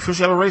officially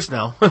have a race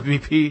now.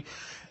 VP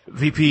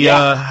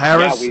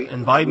Harris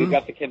and Biden. We've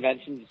got the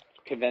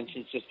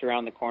conventions just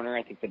around the corner.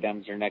 I think the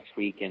Dems are next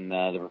week and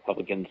the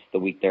Republicans the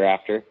week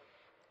thereafter.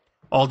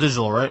 All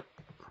digital, right?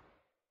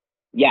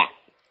 Yeah.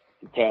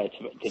 To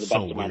the best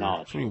of my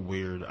knowledge. It's going to be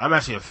weird. I'm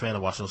actually a fan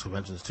of watching those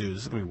conventions, too.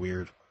 This is going to be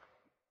weird.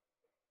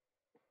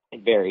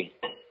 Very.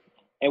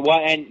 And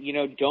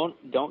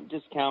don't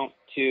discount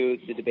to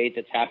the debate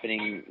that's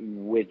happening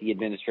with the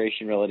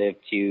administration relative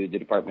to the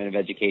Department of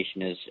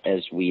Education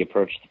as we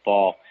approach the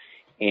fall,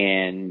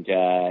 and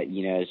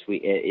as we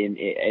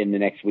in the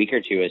next week or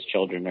two, as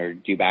children are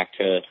due back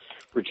to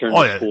return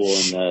to school,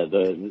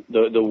 and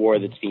the war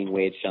that's being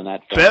waged on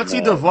that front. Betsy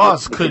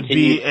DeVos could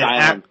be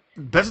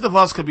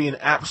an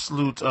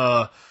absolute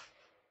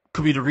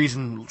could be the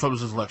reason Trump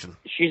was his election.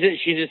 She's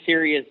a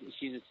serious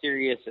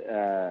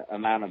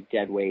amount of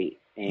dead weight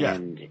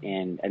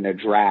and a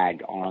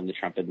drag on the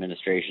Trump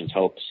administration's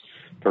hopes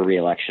for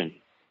re-election.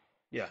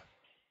 Yeah,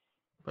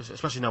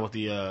 especially now with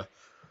the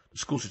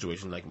school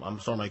situation. Like,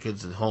 I'm starting my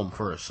kids at home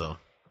first, so.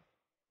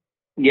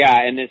 Yeah,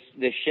 and this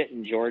shit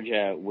in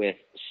Georgia with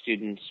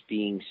students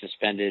being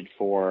suspended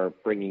for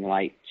bringing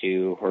light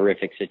to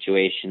horrific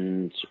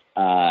situations.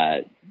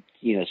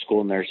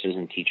 School nurses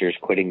and teachers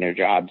quitting their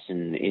jobs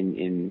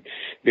in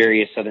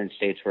various southern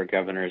states where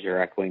governors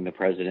are echoing the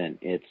president.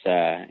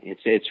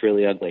 It's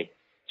really ugly.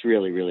 It's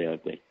really, really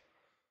ugly.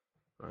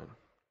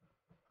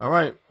 All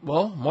right.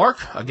 Well, Mark,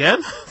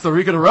 again, 3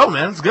 week in a row,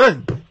 man. It's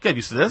good. Get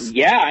used to this.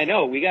 Yeah, I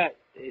know.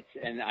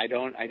 And I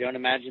don't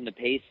imagine the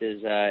pace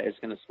is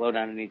going to slow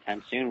down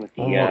anytime soon with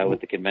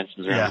the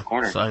conventions around the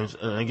corner. So,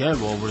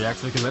 again, we'll react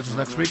to the conventions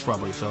next week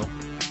probably. So,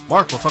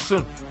 Mark, we'll talk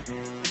soon.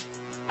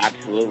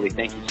 Absolutely.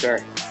 Thank you,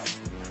 sir.